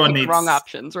 everyone needs wrong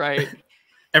options, right?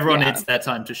 Everyone needs their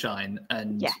time to shine,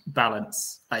 and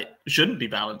balance shouldn't be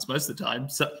balanced most of the time.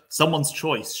 So someone's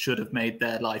choice should have made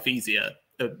their life easier.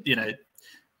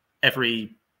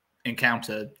 Every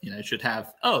encounter, should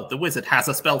have, oh, the wizard has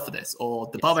a spell for this, or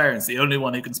the barbarian's the only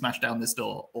one who can smash down this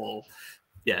door, or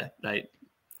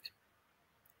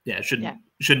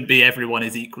shouldn't be everyone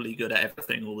is equally good at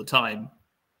everything all the time,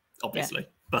 obviously.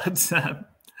 But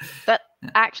that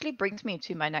actually brings me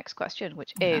to my next question,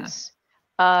 which is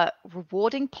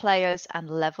rewarding players and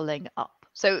leveling up.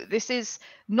 So this is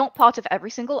not part of every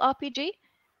single RPG,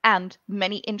 and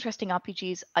many interesting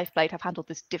RPGs I've played have handled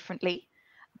this differently.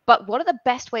 But what are the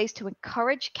best ways to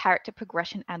encourage character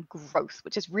progression and growth,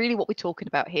 which is really what we're talking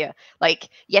about here? Like,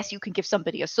 yes, you can give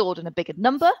somebody a sword and a bigger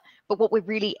number, but what we're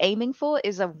really aiming for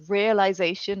is a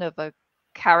realization of a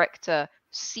character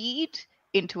seed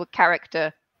into a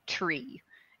character tree.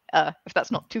 If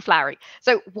that's not too flowery.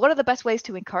 So what are the best ways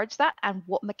to encourage that, and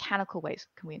what mechanical ways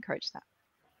can we encourage that?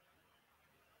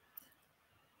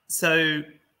 So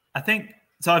I think,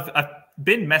 I've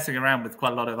been messing around with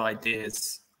quite a lot of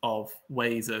ideas of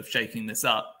ways of shaking this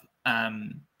up.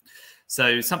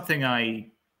 So something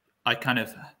I kind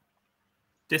of,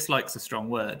 dislike's a strong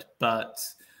word, but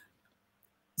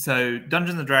so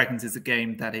Dungeons and Dragons is a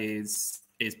game that is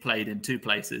played in two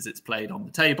places. It's played on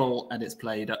the table, and it's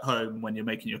played at home when you're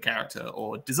making your character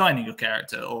or designing your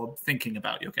character or thinking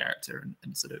about your character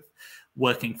and sort of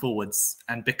working forwards.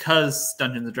 And because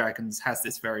Dungeons and Dragons has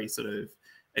this very sort of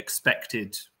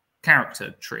expected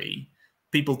character tree,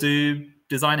 people do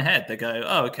design ahead. They go,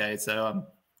 oh, okay, so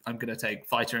I'm going to take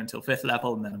fighter until 5th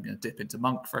level, and then I'm going to dip into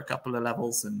monk for a couple of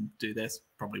levels and do this.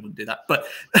 Probably wouldn't do that, but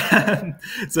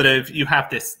sort of you have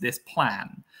this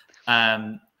plan.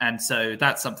 And so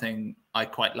that's something I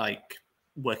quite like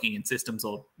working in systems,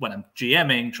 or when I'm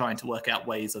GMing, trying to work out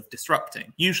ways of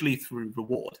disrupting, usually through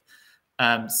reward.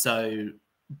 So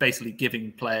basically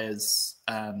giving players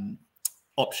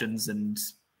options and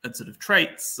sort of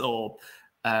traits, or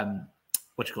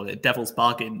what do you call it, devil's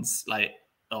bargains, like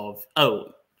of, oh,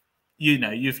 you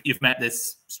know, you've met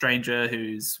this stranger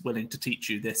who's willing to teach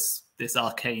you this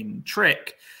arcane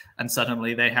trick, and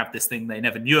suddenly they have this thing they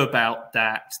never knew about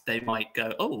that they might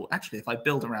go, oh, actually, if I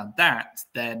build around that,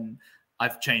 then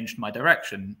I've changed my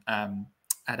direction.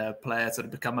 Had a player sort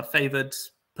of become a favored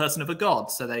person of a god,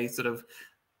 so they sort of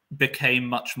became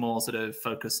much more sort of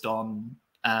focused on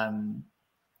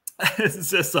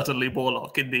suddenly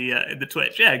Warlock in the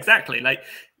Twitch. Yeah, exactly. Like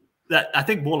that. I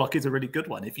think Warlock is a really good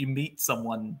one. If you meet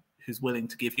someone who's willing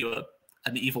to give you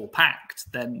an evil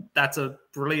pact, then that's a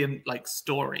brilliant like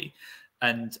story.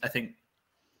 And I think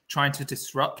trying to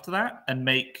disrupt that and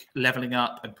make leveling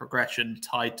up and progression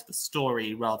tied to the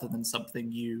story rather than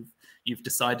something you've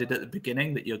decided at the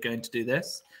beginning that you're going to do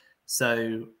this.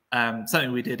 So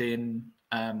something we did in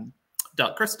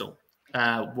Dark Crystal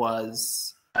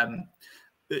was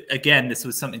again, this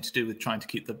was something to do with trying to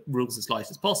keep the rules as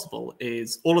light as possible.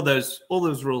 Is all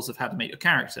those rules of how to make your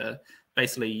character.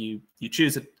 Basically, you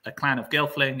choose a clan of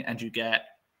Gelfling and you get,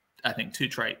 I think, 2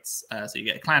 traits. So you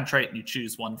get a clan trait and you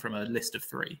choose one from a list of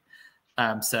 3.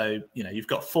 So you know you've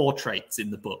got 4 traits in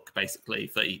the book basically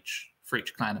for each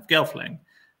clan of Gelfling.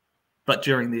 But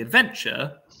during the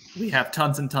adventure, we have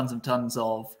tons and tons and tons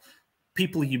of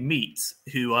people you meet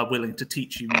who are willing to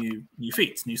teach you new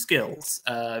feats, new skills,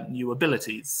 new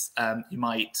abilities. You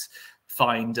might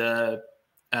find a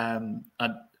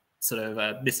sort of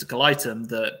a mystical item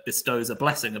that bestows a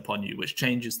blessing upon you, which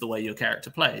changes the way your character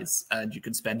plays, and you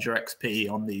can spend your XP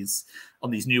on these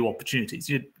new opportunities.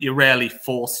 You're rarely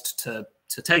forced to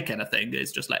take anything.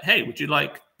 It's just like, hey, would you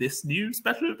like this new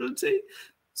special ability?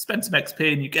 Spend some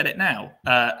XP and you get it now,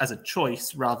 as a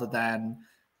choice rather than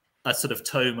a sort of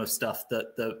tome of stuff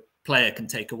that the player can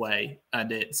take away,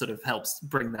 and it sort of helps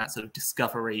bring that sort of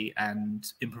discovery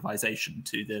and improvisation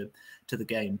to the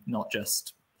game, not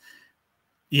just.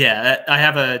 Yeah,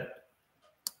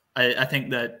 I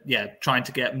think that, yeah, trying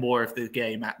to get more of the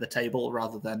game at the table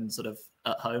rather than sort of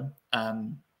at home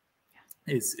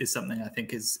is something I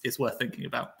think is worth thinking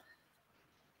about.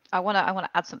 I want to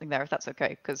add something there, if that's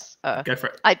okay, because go for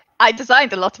it. I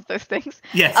designed a lot of those things.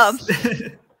 Yes.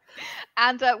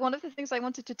 And one of the things I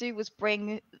wanted to do was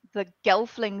bring the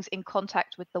Gelflings in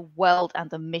contact with the world and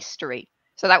the mystery.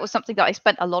 So that was something that I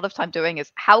spent a lot of time doing,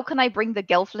 is how can I bring the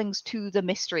Gelflings to the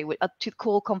mystery, to the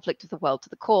core conflict of the world, to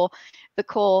the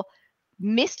core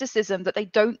mysticism that they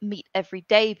don't meet every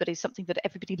day, but is something that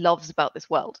everybody loves about this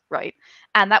world, right?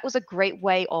 And that was a great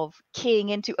way of keying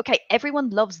into, okay, everyone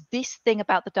loves this thing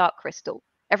about the Dark Crystal.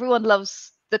 Everyone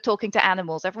loves the talking to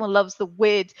animals. Everyone loves the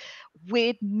weird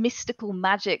mystical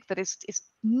magic that is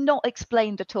not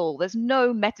explained at all. There's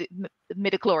no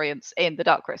midichlorians in the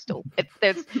Dark Crystal.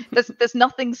 There's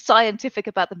nothing scientific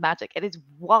about the magic. It is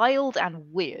wild and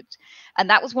weird. And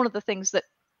that was one of the things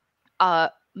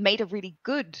that made a really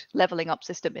good leveling up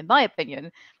system, in my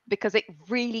opinion, because it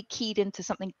really keyed into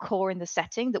something core in the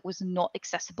setting that was not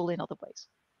accessible in other ways.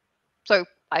 So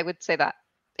I would say that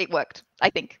it worked. I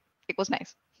think it was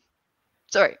nice.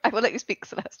 Sorry, I will let you speak,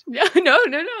 Celeste. Yeah,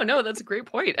 no. That's a great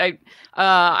point.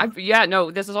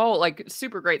 This is all like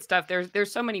super great stuff.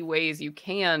 There's so many ways you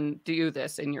can do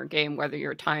this in your game, whether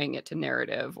you're tying it to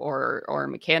narrative or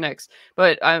mechanics.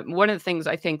 But one of the things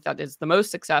I think that is the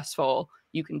most successful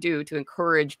you can do to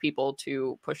encourage people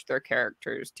to push their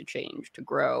characters to change, to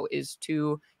grow, is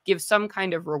to give some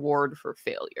kind of reward for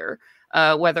failure.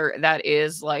 Whether that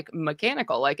is like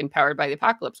mechanical, like in Powered by the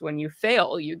Apocalypse, when you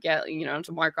fail, you get,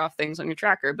 to mark off things on your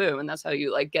tracker, boom, and that's how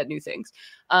you like get new things.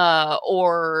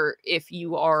 Or if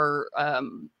you are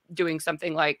doing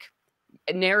something like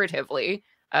narratively,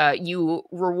 you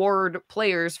reward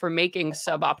players for making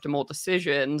suboptimal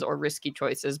decisions or risky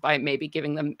choices by maybe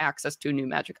giving them access to new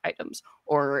magic items,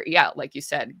 or like you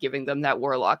said, giving them that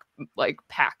warlock like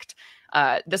pact.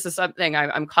 This is something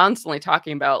I'm constantly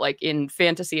talking about, like in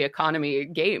fantasy economy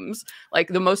games. Like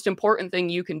the most important thing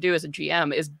you can do as a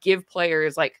GM is give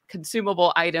players like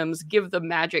consumable items, give them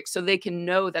magic so they can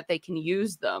know that they can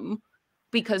use them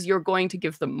because you're going to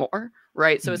give them more,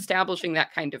 right? So establishing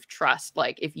that kind of trust,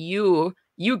 like if you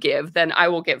give, then I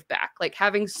will give back, like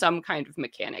having some kind of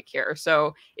mechanic here.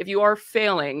 So if you are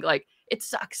failing, like it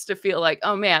sucks to feel like,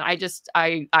 oh man,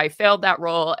 I failed that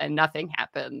roll and nothing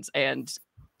happens and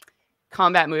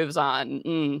combat moves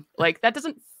on. Like that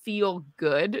doesn't feel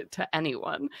good to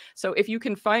anyone. So if you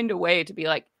can find a way to be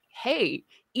like, hey,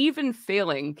 even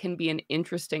failing can be an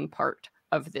interesting part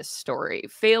of this story.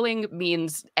 Failing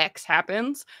means X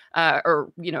happens,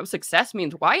 or, you know, success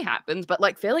means Y happens, but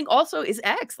like failing also is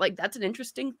X. Like that's an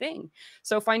interesting thing.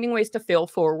 So finding ways to fail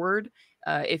forward,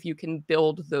 if you can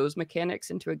build those mechanics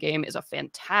into a game, is a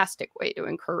fantastic way to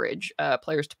encourage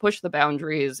players to push the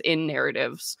boundaries in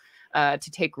narratives,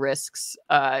 to take risks,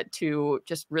 to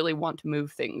just really want to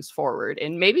move things forward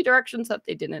in maybe directions that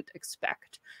they didn't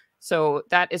expect. So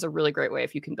that is a really great way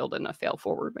if you can build in a fail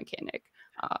forward mechanic.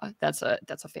 That's a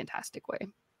fantastic way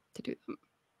to do them.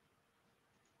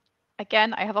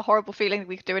 Again, I have a horrible feeling that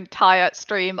we could do an entire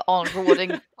stream on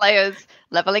rewarding players,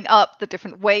 leveling up, the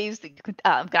different ways that you could.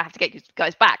 I'm gonna have to get you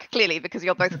guys back clearly because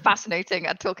you're both fascinating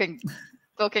and talking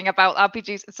about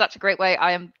RPGs in such a great way.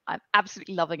 I'm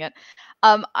absolutely loving it.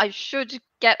 I should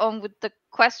get on with the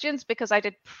questions because I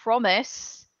did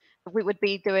promise that we would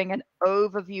be doing an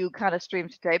overview kind of stream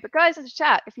today. But guys in the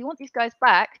chat, if you want these guys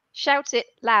back, shout it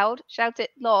loud, shout it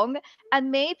long,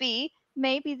 and maybe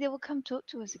they will come talk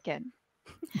to us again.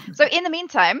 So in the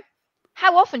meantime,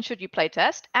 how often should you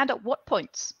playtest and at what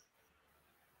points?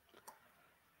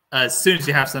 As soon as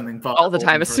you have something all the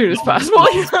time, as soon as possible.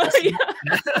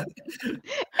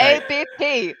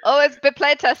 ABP, always be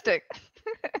playtesting.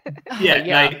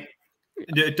 Yeah.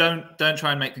 Like, don't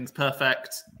try and make things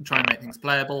perfect. Try and make things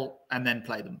playable, and then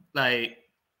play them. Like,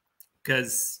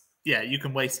 because you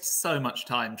can waste so much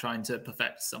time trying to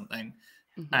perfect something.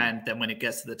 And then when it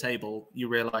gets to the table, you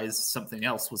realize something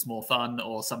else was more fun,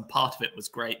 or some part of it was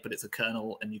great, but it's a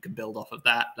kernel and you can build off of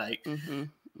that. Like,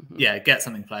 get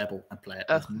something playable and play it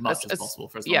as much as possible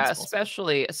for as long as possible.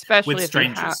 Especially with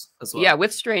strangers as well. Yeah,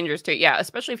 with strangers too. Yeah,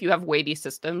 especially if you have weighty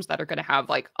systems that are going to have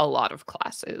like a lot of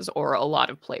classes or a lot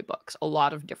of playbooks, a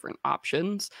lot of different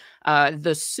options.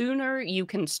 The sooner you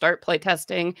can start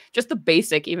playtesting just the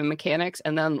basic even mechanics,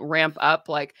 and then ramp up,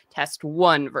 like test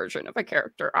one version of a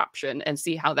character option and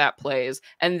see how that plays,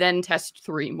 and then test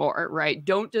 3 more, right?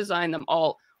 Don't design them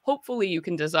all. Hopefully you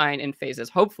can design in phases.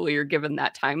 Hopefully you're given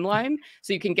that timeline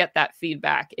so you can get that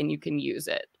feedback and you can use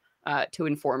it to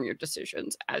inform your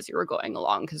decisions as you're going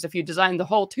along. Because if you design the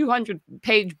whole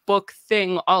 200-page book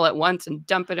thing all at once and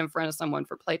dump it in front of someone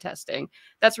for playtesting,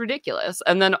 that's ridiculous.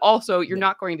 And then also you're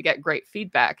not going to get great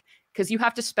feedback because you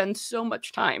have to spend so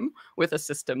much time with a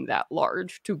system that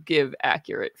large to give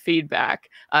accurate feedback,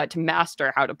 to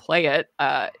master how to play it,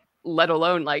 let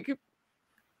alone like,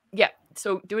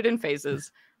 so do it in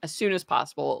phases as soon as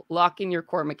possible. Lock in your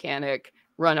core mechanic,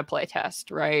 run a playtest,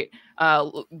 right?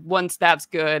 Once that's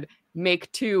good,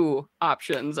 make 2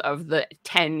 options of the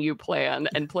 10 you plan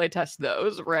and playtest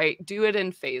those, right? Do it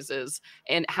in phases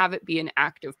and have it be an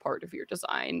active part of your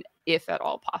design, if at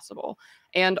all possible.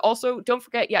 And also, don't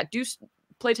forget, do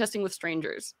playtesting with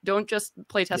strangers. Don't just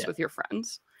playtest with your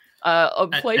friends.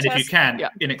 And if you can,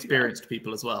 inexperienced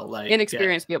people as well. Like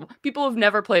inexperienced people who've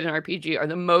never played an RPG are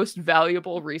the most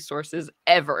valuable resources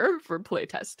ever for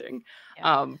playtesting,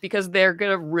 because they're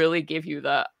gonna really give you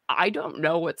the I don't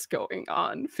know what's going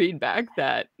on feedback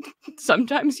that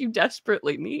sometimes you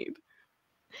desperately need.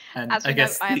 And I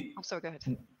guess I'm sorry, go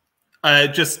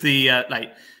ahead. Just the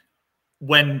like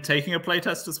when taking a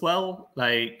playtest as well,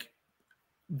 like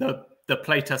the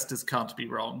playtesters can't be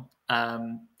wrong.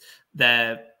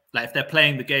 If they're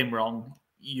playing the game wrong,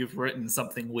 you've written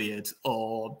something weird,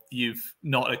 or you've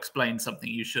not explained something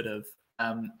you should have,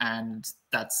 and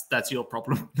that's your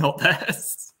problem, not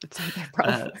theirs. It's not their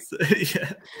problem.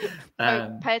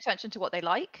 So pay attention to what they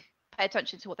like. Pay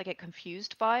attention to what they get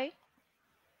confused by.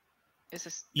 Is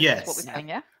this what we're saying?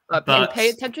 Yeah. And pay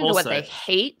attention to what they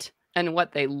hate and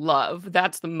what they love.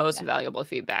 That's the most valuable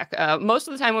feedback. Most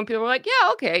of the time when people are like,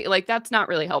 okay, like that's not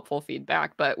really helpful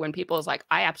feedback. But when people is like,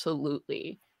 I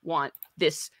absolutely want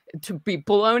this to be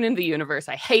blown in the universe.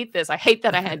 I hate this. I hate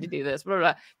that I had to do this. Blah,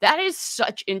 blah, blah. That is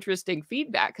such interesting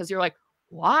feedback because you're like,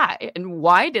 why? And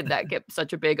why did that get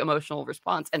such a big emotional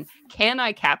response? And can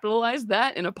I capitalize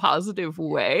that in a positive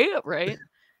way? Right.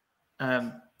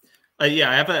 I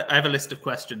have a list of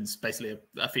questions, basically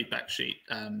a feedback sheet.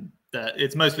 That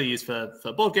it's mostly used for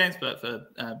board games, but for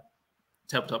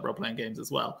tabletop role-playing games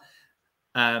as well.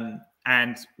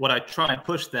 And what I try and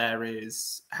push there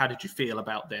is, how did you feel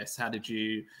about this? How did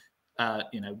you,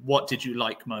 what did you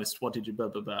like most? What did you blah,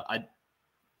 blah, blah?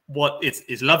 What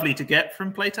is lovely to get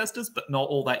from playtesters, but not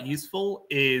all that useful,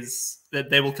 is that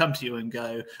they will come to you and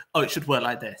go, oh, it should work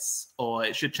like this, or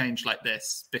it should change like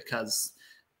this, because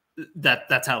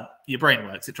that's how your brain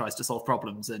works. It tries to solve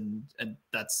problems, and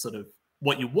that's sort of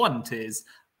what you want is,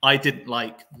 I didn't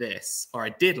like this, or I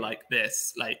did like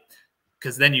this, like,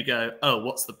 because then you go, oh,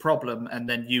 what's the problem? And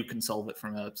then you can solve it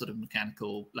from a sort of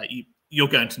mechanical, like you're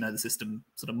going to know the system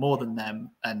sort of more than them,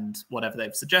 and whatever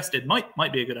they've suggested might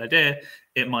be a good idea.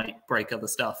 It might break other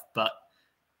stuff, but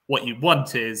what you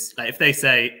want is, like, if they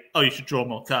say, oh, you should draw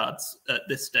more cards at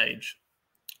this stage,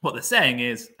 what they're saying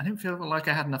is, I didn't feel like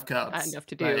I had enough cards. I had enough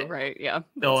to do, right? Yeah.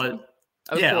 Or,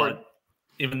 bored.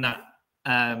 Even that.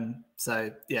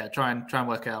 So yeah, try and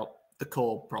work out the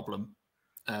core problem.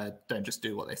 Don't just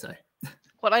do what they say.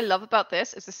 What I love about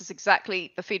this is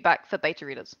exactly the feedback for beta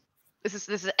readers. This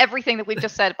is everything that we've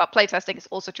just said about playtesting is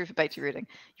also true for beta reading.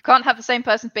 You can't have the same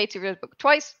person beta read a book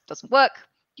twice. Doesn't work.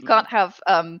 You can't have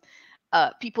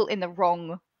people in the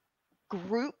wrong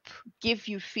group give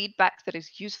you feedback that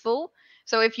is useful.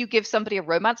 So if you give somebody a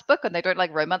romance book and they don't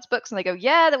like romance books and they go,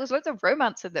 yeah, there was loads of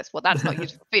romance in this, well, that's not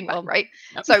useful feedback, right?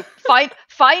 Yep. So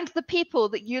find the people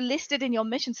that you listed in your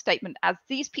mission statement as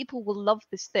these people will love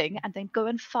this thing, and then go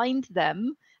and find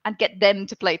them and get them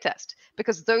to play test,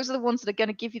 because those are the ones that are going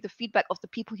to give you the feedback of the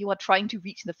people you are trying to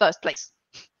reach in the first place.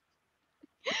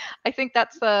 I think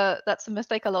that's a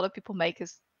mistake a lot of people make,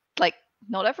 is like,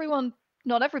 not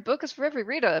every book is for every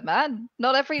reader, man.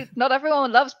 Not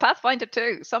everyone loves Pathfinder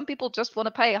 2. Some people just want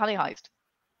to play Honey Heist.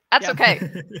 That's okay.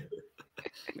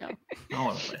 I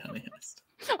want to play Honey Heist.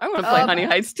 I want to play Honey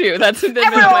Heist too. That's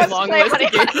my long list of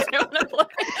games I want to play.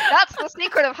 That's the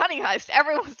secret of Honey Heist.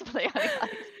 Everyone wants to play Honey Heist.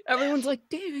 Everyone's like,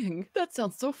 dang, that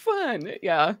sounds so fun.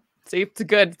 Yeah. See, it's a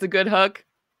good hook.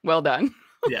 Well done.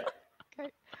 Yeah.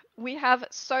 Okay. We have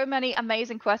so many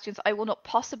amazing questions. I will not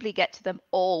possibly get to them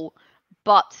all,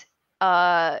 but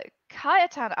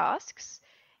Kayatan asks,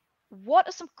 what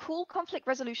are some cool conflict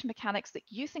resolution mechanics that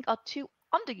you think are too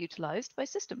underutilized by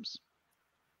systems?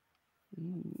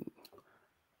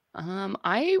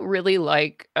 I really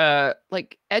like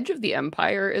Edge of the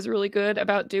Empire is really good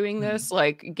about doing this,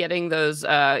 like getting those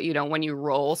when you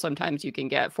roll, sometimes you can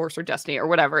get Force or Destiny or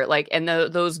whatever, like, and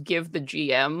those give the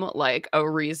GM like a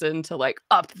reason to like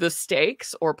up the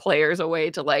stakes, or players a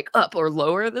way to like up or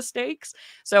lower the stakes.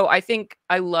 So I think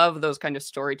I love those kind of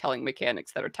storytelling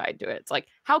mechanics that are tied to it. It's like,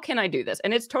 how can I do this?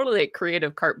 And it's totally a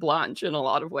creative carte blanche in a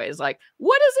lot of ways. Like,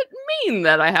 what does it mean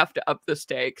that I have to up the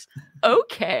stakes?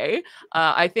 Okay.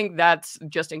 I think that's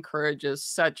just encourages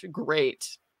such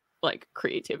great like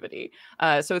creativity.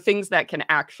 So things that can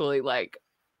actually like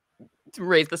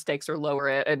raise the stakes or lower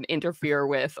it and interfere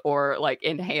with or like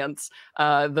enhance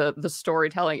the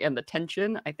storytelling and the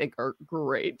tension, I think are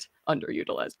great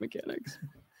underutilized mechanics.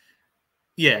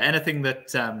 Yeah, anything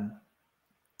that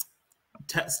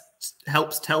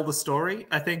helps tell the story,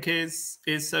 I think is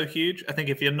so huge. I think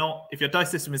if your dice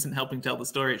system isn't helping tell the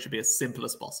story, it should be as simple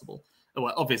as possible.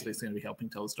 Well, obviously it's going to be helping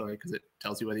tell the story because it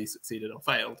tells you whether you succeeded or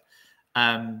failed.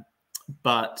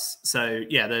 But so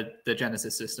yeah, the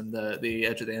Genesis system, the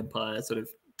Edge of the Empire sort of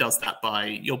does that by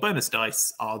your bonus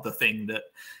dice are the thing that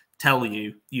tell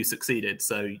you succeeded,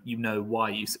 so you know why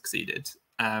you succeeded.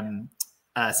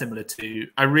 Similar to,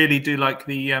 I really do like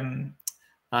the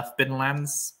Forbidden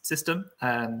Lands system.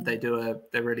 They do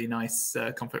a really nice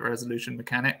conflict resolution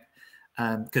mechanic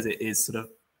because it is sort of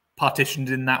partitioned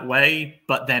in that way,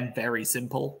 but then very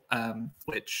simple,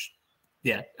 which,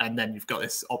 yeah, and then you've got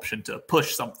this option to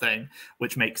push something,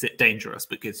 which makes it dangerous,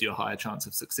 but gives you a higher chance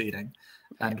of succeeding.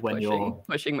 And when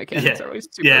pushing mechanics are always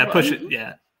super fun. Push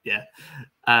it, yeah.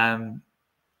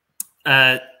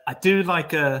 I do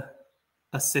like a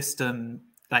system,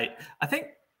 like, I think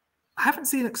I haven't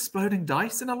seen exploding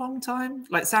dice in a long time,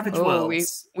 like Savage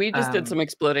Worlds. We just did some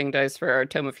exploding dice for our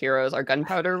Tome of Heroes, our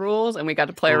gunpowder rules, and we got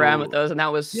to play around with those, and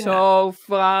that was so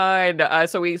fun.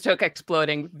 So we took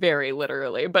exploding very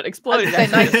literally, but exploding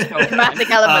dice nice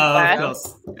thematic element there. Of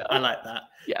course. Yeah. I like that.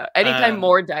 Yeah, anytime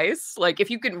more dice, like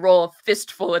if you can roll a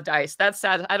fistful of dice, that's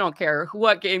sad. I don't care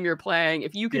what game you're playing.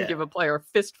 If you can give a player a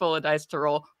fistful of dice to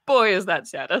roll, boy, is that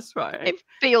satisfying. It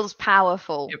feels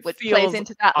powerful, which plays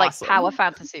into that awesome. Like power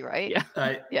fantasy, right?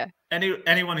 Yeah. Yeah.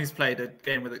 Anyone who's played a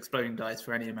game with exploding dice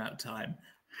for any amount of time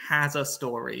has a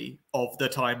story of the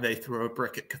time they threw a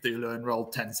brick at Cthulhu and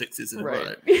rolled 10 sixes in a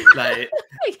row,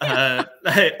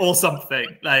 or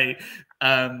something.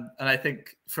 And I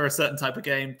think for a certain type of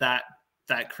game that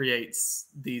creates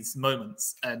these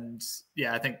moments, and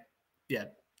I think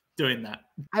doing that.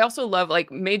 I also love,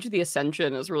 like, Mage of the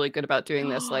Ascension is really good about doing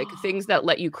this, like things that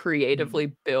let you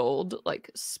creatively build like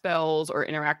spells or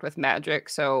interact with magic.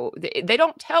 So they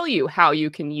don't tell you how you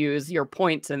can use your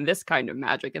points in this kind of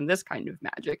magic and this kind of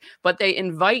magic, but they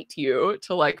invite you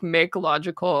to like make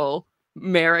logical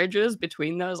marriages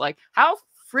between those. Like, how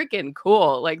freaking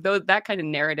cool. Like that kind of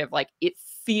narrative, like it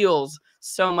feels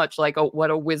so much like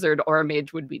what a wizard or a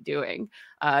mage would be doing.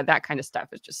 That kind of stuff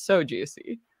is just so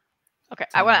juicy. Okay,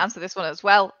 I want to answer this one as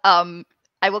well.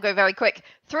 I will go very quick.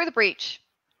 Through the Breach,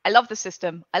 I love the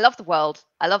system. I love the world.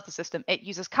 I love the system. It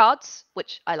uses cards,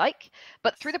 which I like.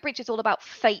 But Through the Breach is all about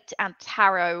fate and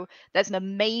tarot. There's an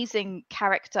amazing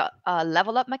character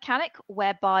level up mechanic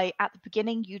whereby at the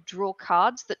beginning you draw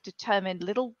cards that determine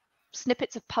little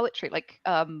snippets of poetry, like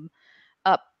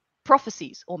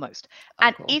prophecies almost.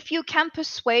 And cool. if you can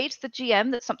persuade the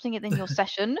GM that something in your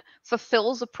session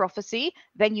fulfills a prophecy,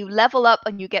 then you level up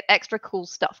and you get extra cool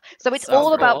stuff. So it's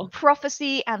all about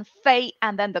prophecy and fate,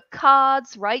 and then the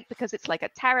cards, right? Because it's like a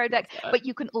tarot deck, but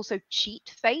you can also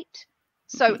cheat fate.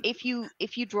 So if you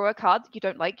draw a card that you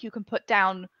don't like, you can put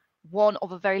down one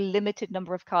of a very limited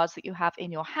number of cards that you have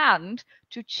in your hand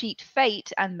to cheat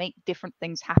fate and make different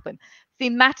things happen.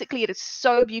 Thematically, it is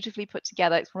so beautifully put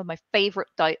together. It's one of my favorite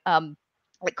like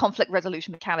conflict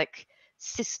resolution mechanic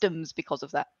systems because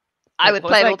of that. I would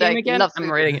play it all day. Again?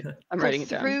 I'm writing it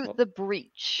down. Through the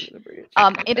Breach.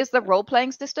 It is the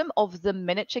role-playing system of the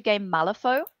miniature game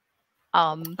Malifaux.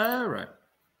 Right.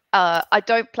 I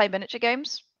don't play miniature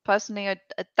games personally.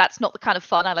 That's not the kind of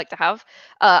fun I like to have.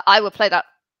 I would play that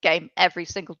game every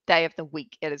single day of the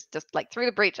week. It is just like Through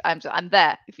the Breach. I'm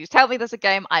there. If you tell me there's a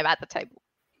game, I'm at the table.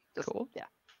 Just, cool. Yeah,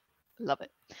 love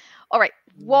it. All right,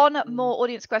 one more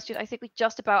audience question. I think we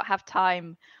just about have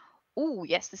time. Oh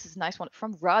yes, this is a nice one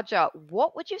from Raja.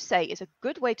 What would you say is a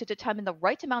good way to determine the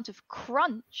right amount of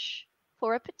crunch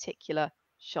for a particular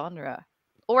genre?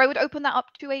 Or I would open that up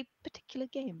to a particular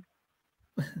game.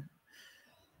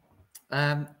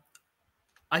 I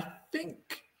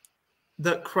think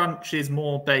that crunch is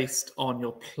more based on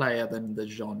your player than the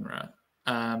genre.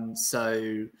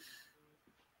 So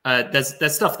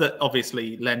there's stuff that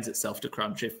obviously lends itself to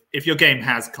crunch. If your game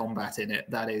has combat in it,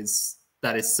 that is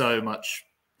so much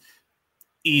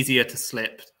easier to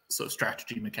slip sort of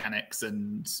strategy mechanics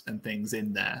and things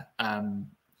in there.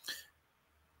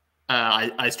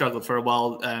 I struggled for a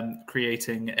while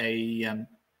creating a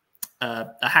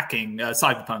hacking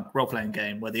cyberpunk role-playing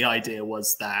game where the idea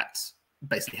was that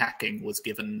basically hacking was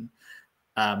given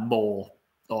more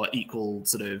or equal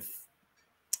sort of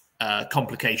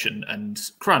complication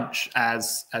and crunch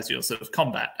as your sort of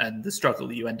combat, and the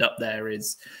struggle you end up there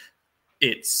is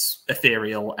it's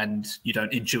ethereal and you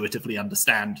don't intuitively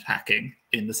understand hacking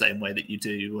in the same way that you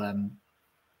do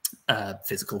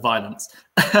physical violence.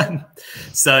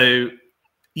 So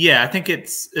yeah, I think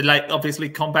it's like obviously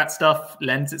combat stuff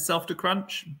lends itself to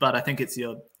crunch, but I think it's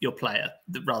your player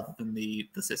rather than the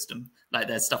system. Like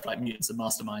there's stuff like Mutants and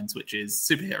Masterminds, which is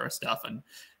superhero stuff, and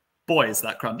boy is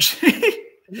that crunchy.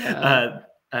 Yeah.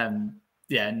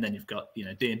 Yeah, and then you've got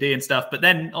D&D and stuff, but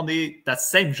then on that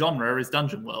same genre is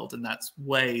Dungeon World, and that's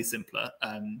way simpler.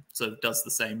 So it does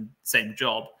the same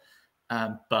job,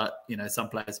 but some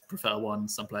players prefer one,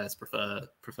 some players prefer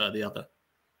the other.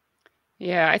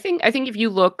 Yeah, I think if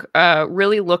you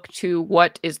really look to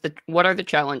what are the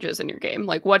challenges in your game,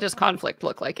 like what does conflict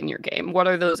look like in your game, what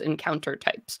are those encounter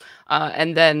types,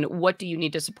 and then what do you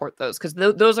need to support those, because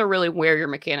those are really where your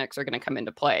mechanics are going to come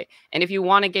into play. And if you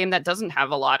want a game that doesn't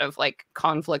have a lot of like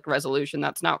conflict resolution,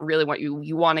 that's not really what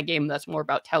you want. A game that's more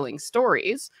about telling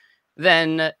stories,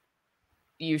 then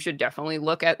you should definitely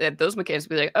look at those mechanics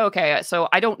and be like, okay, so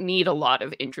I don't need a lot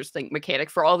of interesting mechanic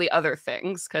for all the other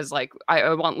things, because like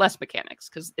I want less mechanics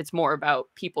because it's more about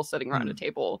people sitting around a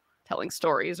table telling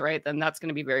stories, right? Then that's going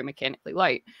to be very mechanically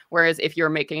light. Whereas if you're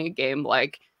making a game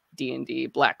like D&D,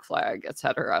 Black Flag,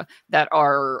 etc., that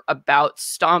are about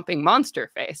stomping monster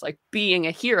face, like being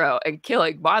a hero and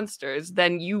killing monsters,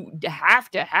 then you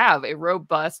have to have a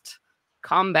robust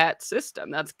combat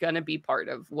system. That's going to be part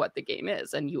of what the game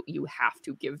is, and you have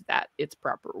to give that its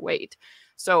proper weight.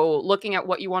 So looking at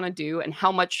what you want to do and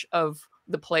how much of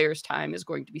the player's time is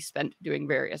going to be spent doing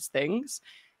various things,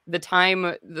 the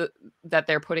time that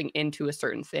they're putting into a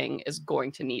certain thing is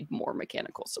going to need more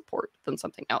mechanical support than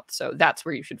something else. So that's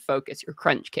where you should focus your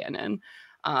crunch cannon.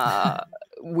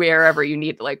 Wherever you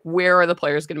need, like, where are the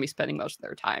players going to be spending most of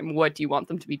their time? What do you want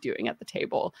them to be doing at the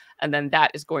table? And then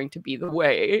that is going to be the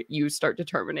way you start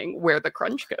determining where the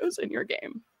crunch goes in your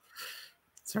game.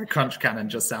 Sorry, crunch cannon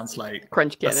just sounds like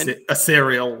crunch cannon, a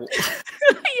cereal.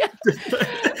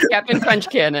 Captain Crunch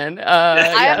Cannon.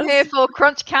 I am here for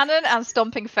crunch cannon and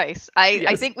stomping face.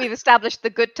 I think we've established the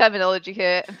good terminology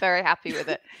here. I'm very happy with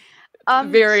it.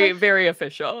 Very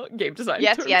official game design.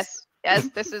 Yes, terms. Yes,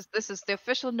 this is the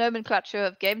official nomenclature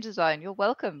of game design. You're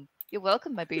welcome. You're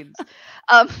welcome, my beans.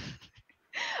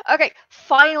 Okay,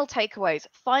 final takeaways,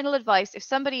 final advice. If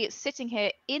somebody is sitting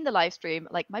here in the live stream,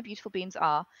 like my beautiful beans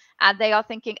are, and they are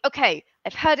thinking, okay,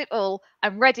 I've heard it all,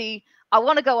 I'm ready, I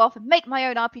want to go off and make my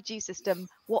own RPG system,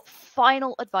 what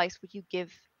final advice would you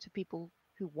give to people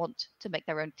who want to make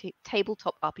their own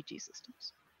tabletop RPG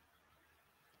systems?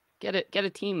 get a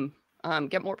team.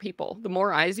 Get more people. The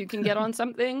more eyes you can get on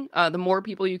something, the more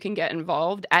people you can get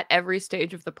involved at every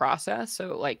stage of the process.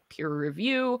 So like peer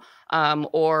review,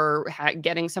 or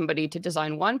getting somebody to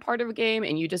design one part of a game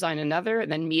and you design another,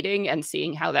 and then meeting and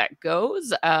seeing how that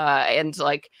goes. And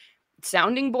like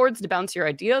sounding boards to bounce your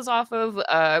ideas off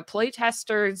of, play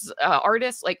testers,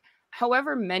 artists, like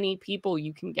however many people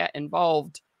you can get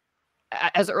involved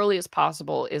as early as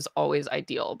possible is always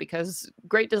ideal, because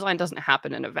great design doesn't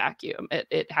happen in a vacuum.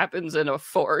 It happens in a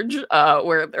forge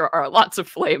where there are lots of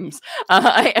flames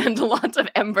and lots of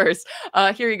embers.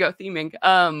 Here you go, theming.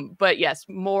 But yes,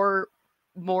 more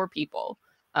people,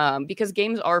 because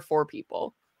games are for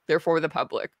people. They're for the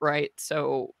public, right?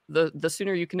 So the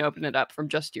sooner you can open it up from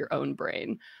just your own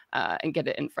brain and get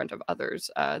it in front of others,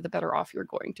 the better off you're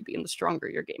going to be and the stronger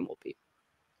your game will be.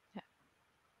 Yeah.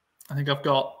 I think I've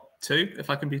got two, if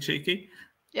I can be cheeky.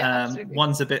 Yeah, absolutely.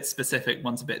 One's a bit specific,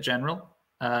 one's a bit general.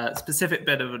 Specific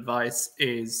bit of advice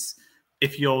is,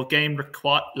 if your game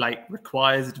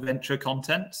requires adventure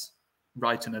content,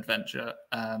 write an adventure.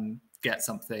 Get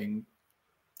something,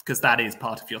 because that is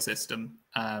part of your system.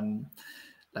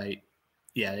 There's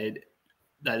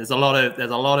a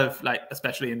lot of like,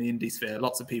 especially in the indie sphere,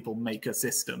 lots of people make a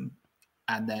system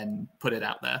and then put it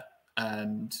out there,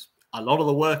 and a lot of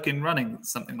the work in running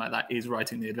something like that is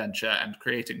writing the adventure and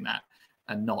creating that,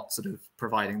 and not sort of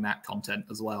providing that content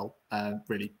as well.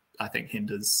 Really, I think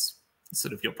hinders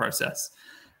sort of your process.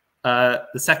 The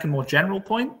second more general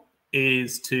point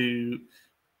is to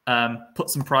put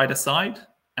some pride aside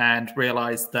and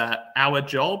realize that our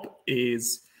job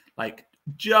is like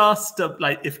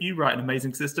if you write an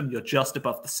amazing system, you're just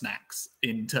above the snacks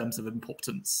in terms of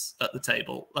importance at the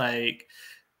table. Like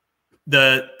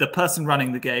the person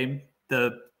running the game,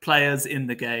 the players in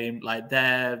the game, like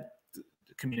their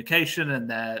communication and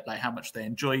their like how much they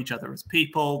enjoy each other as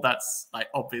people, that's like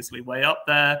obviously way up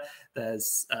there.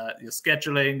 There's your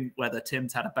scheduling, whether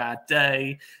Tim's had a bad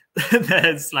day.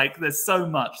 there's so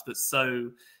much that's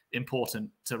so important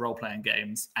to role-playing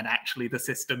games, and actually the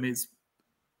system is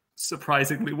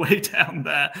surprisingly way down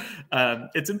there.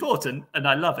 It's important and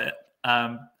I love it,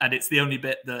 and it's the only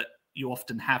bit that you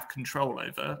often have control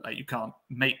over. Like, you can't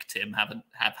make Tim have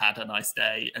had a nice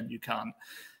day, and you can't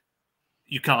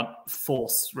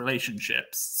force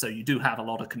relationships. So you do have a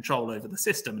lot of control over the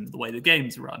system and the way the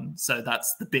games run. So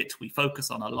that's the bit we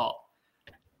focus on a lot.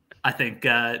 I think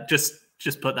just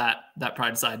put that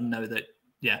pride aside and know that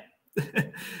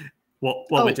what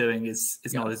we're doing is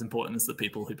not as important as the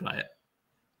people who play it.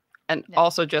 And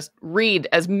also just read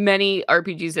as many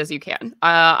RPGs as you can.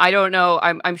 I don't know.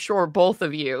 I'm sure both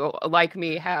of you, like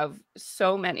me, have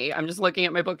so many. I'm just looking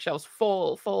at my bookshelves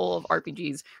full of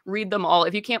RPGs. Read them all.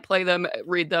 If you can't play them,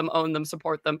 read them, own them,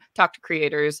 support them. Talk to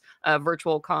creators,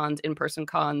 virtual cons, in-person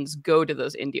cons. Go to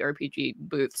those indie RPG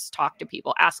booths. Talk to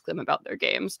people. Ask them about their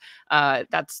games.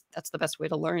 That's the best way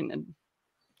to learn. And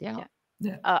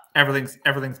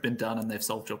everything's been done, and they've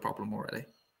solved your problem already.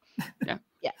 Yeah.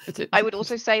 I would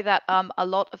also say that a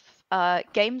lot of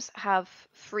games have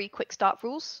free quick start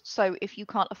rules. So if you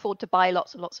can't afford to buy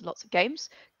lots and lots of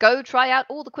go try out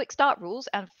all the quick start rules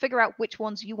and figure out which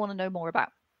ones you want to know more about.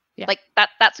 Yeah. Like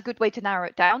that's a good way to narrow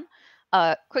it down.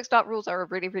 Quick start rules are a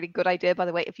really, really good idea, by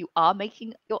the way, if you are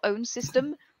making your own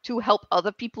system to help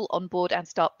other people on board and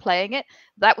start playing it.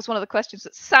 That was one of the questions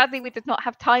that sadly we did not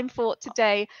have time for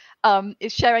today,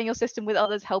 is sharing your system with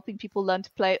others, helping people learn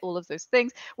to play, all of those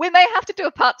things. We may have to do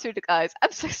a part 2, guys.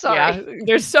 I'm so sorry. Yeah,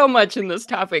 there's so much in this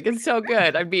topic. It's so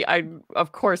good.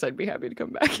 Of course I'd be happy to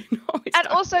come back. And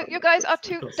also, you guys are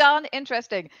too darn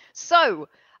interesting. So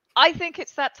I think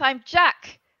it's that time.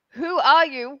 Jack, who are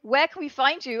you? Where can we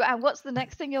find you? And what's the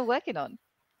next thing you're working on?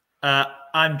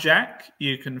 I'm Jack.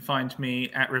 You can find me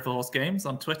at Riverhorse Games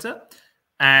on Twitter.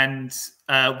 And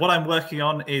what I'm working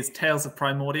on is Tales of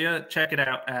Primordia. Check it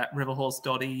out at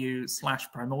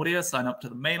riverhorse.eu/Primordia. Sign up to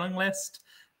the mailing list.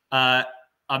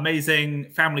 Amazing,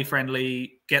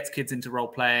 family-friendly, gets kids into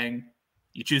role-playing.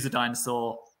 You choose a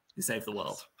dinosaur, you save the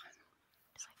world.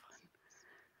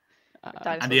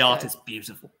 And the art is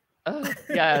beautiful.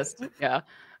 Yes, yeah.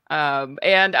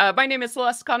 And my name is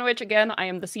Celeste Conowitch. Again, I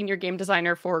am the senior game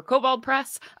designer for Kobold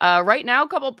Press. Right now,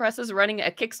 Kobold Press is running a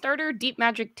Kickstarter, Deep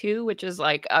Magic 2, which is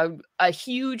like a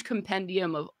huge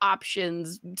compendium of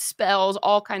options, spells,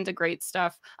 all kinds of great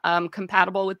stuff,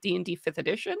 compatible with D&D 5th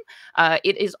edition.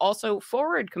 It is also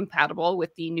forward compatible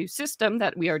with the new system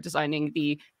that we are designing,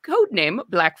 the codename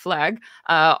Black Flag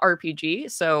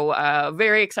RPG. So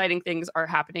very exciting things are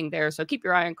happening there. So keep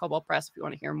your eye on Kobold Press if you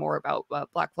want to hear more about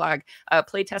Black Flag.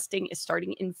 Playtest testing is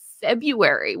starting in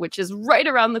February, which is right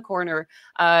around the corner.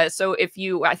 So if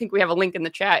you, I think we have a link in the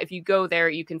chat. If you go there,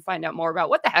 you can find out more about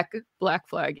what the heck Black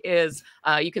Flag is.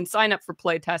 You can sign up for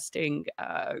play testing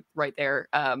right there.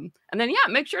 And then, yeah,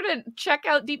 make sure to check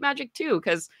out Deep Magic too,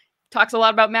 because talks a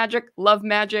lot about magic, love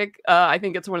magic. I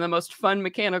think it's one of the most fun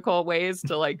mechanical ways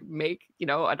to like make, you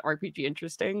know, an RPG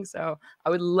interesting. So I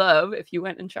would love if you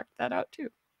went and checked that out too.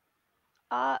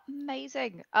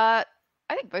 Amazing. I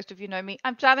think most of you know me.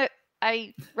 I'm Janet.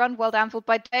 I run World Anvil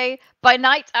by day. By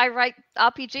night, I write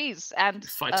RPGs and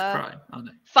Fight crime. Oh,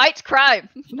 no. Fight crime.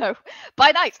 No.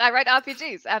 By night, I write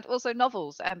RPGs and also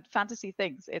novels and fantasy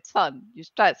things. It's fun. You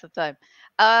should try it sometime.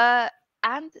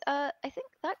 And I think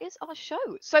that is our show.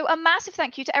 So a massive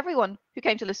thank you to everyone who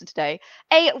came to listen today.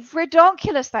 A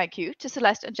redonkulous thank you to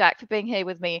Celeste and Jack for being here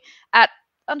with me at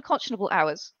unconscionable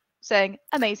hours, saying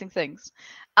amazing things.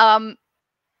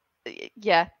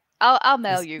 Yeah, I'll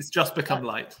mail you. It's just become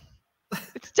light.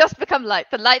 It's just become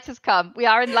light. The light has come. We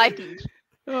are enlightened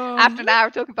after an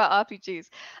hour talking about RPGs.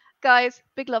 Guys,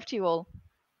 big love to you all.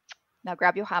 Now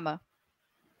grab your hammer.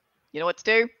 You know what to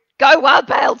do. Go Wild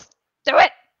Bells! Do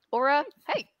it! Or,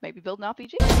 hey, maybe build an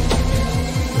RPG.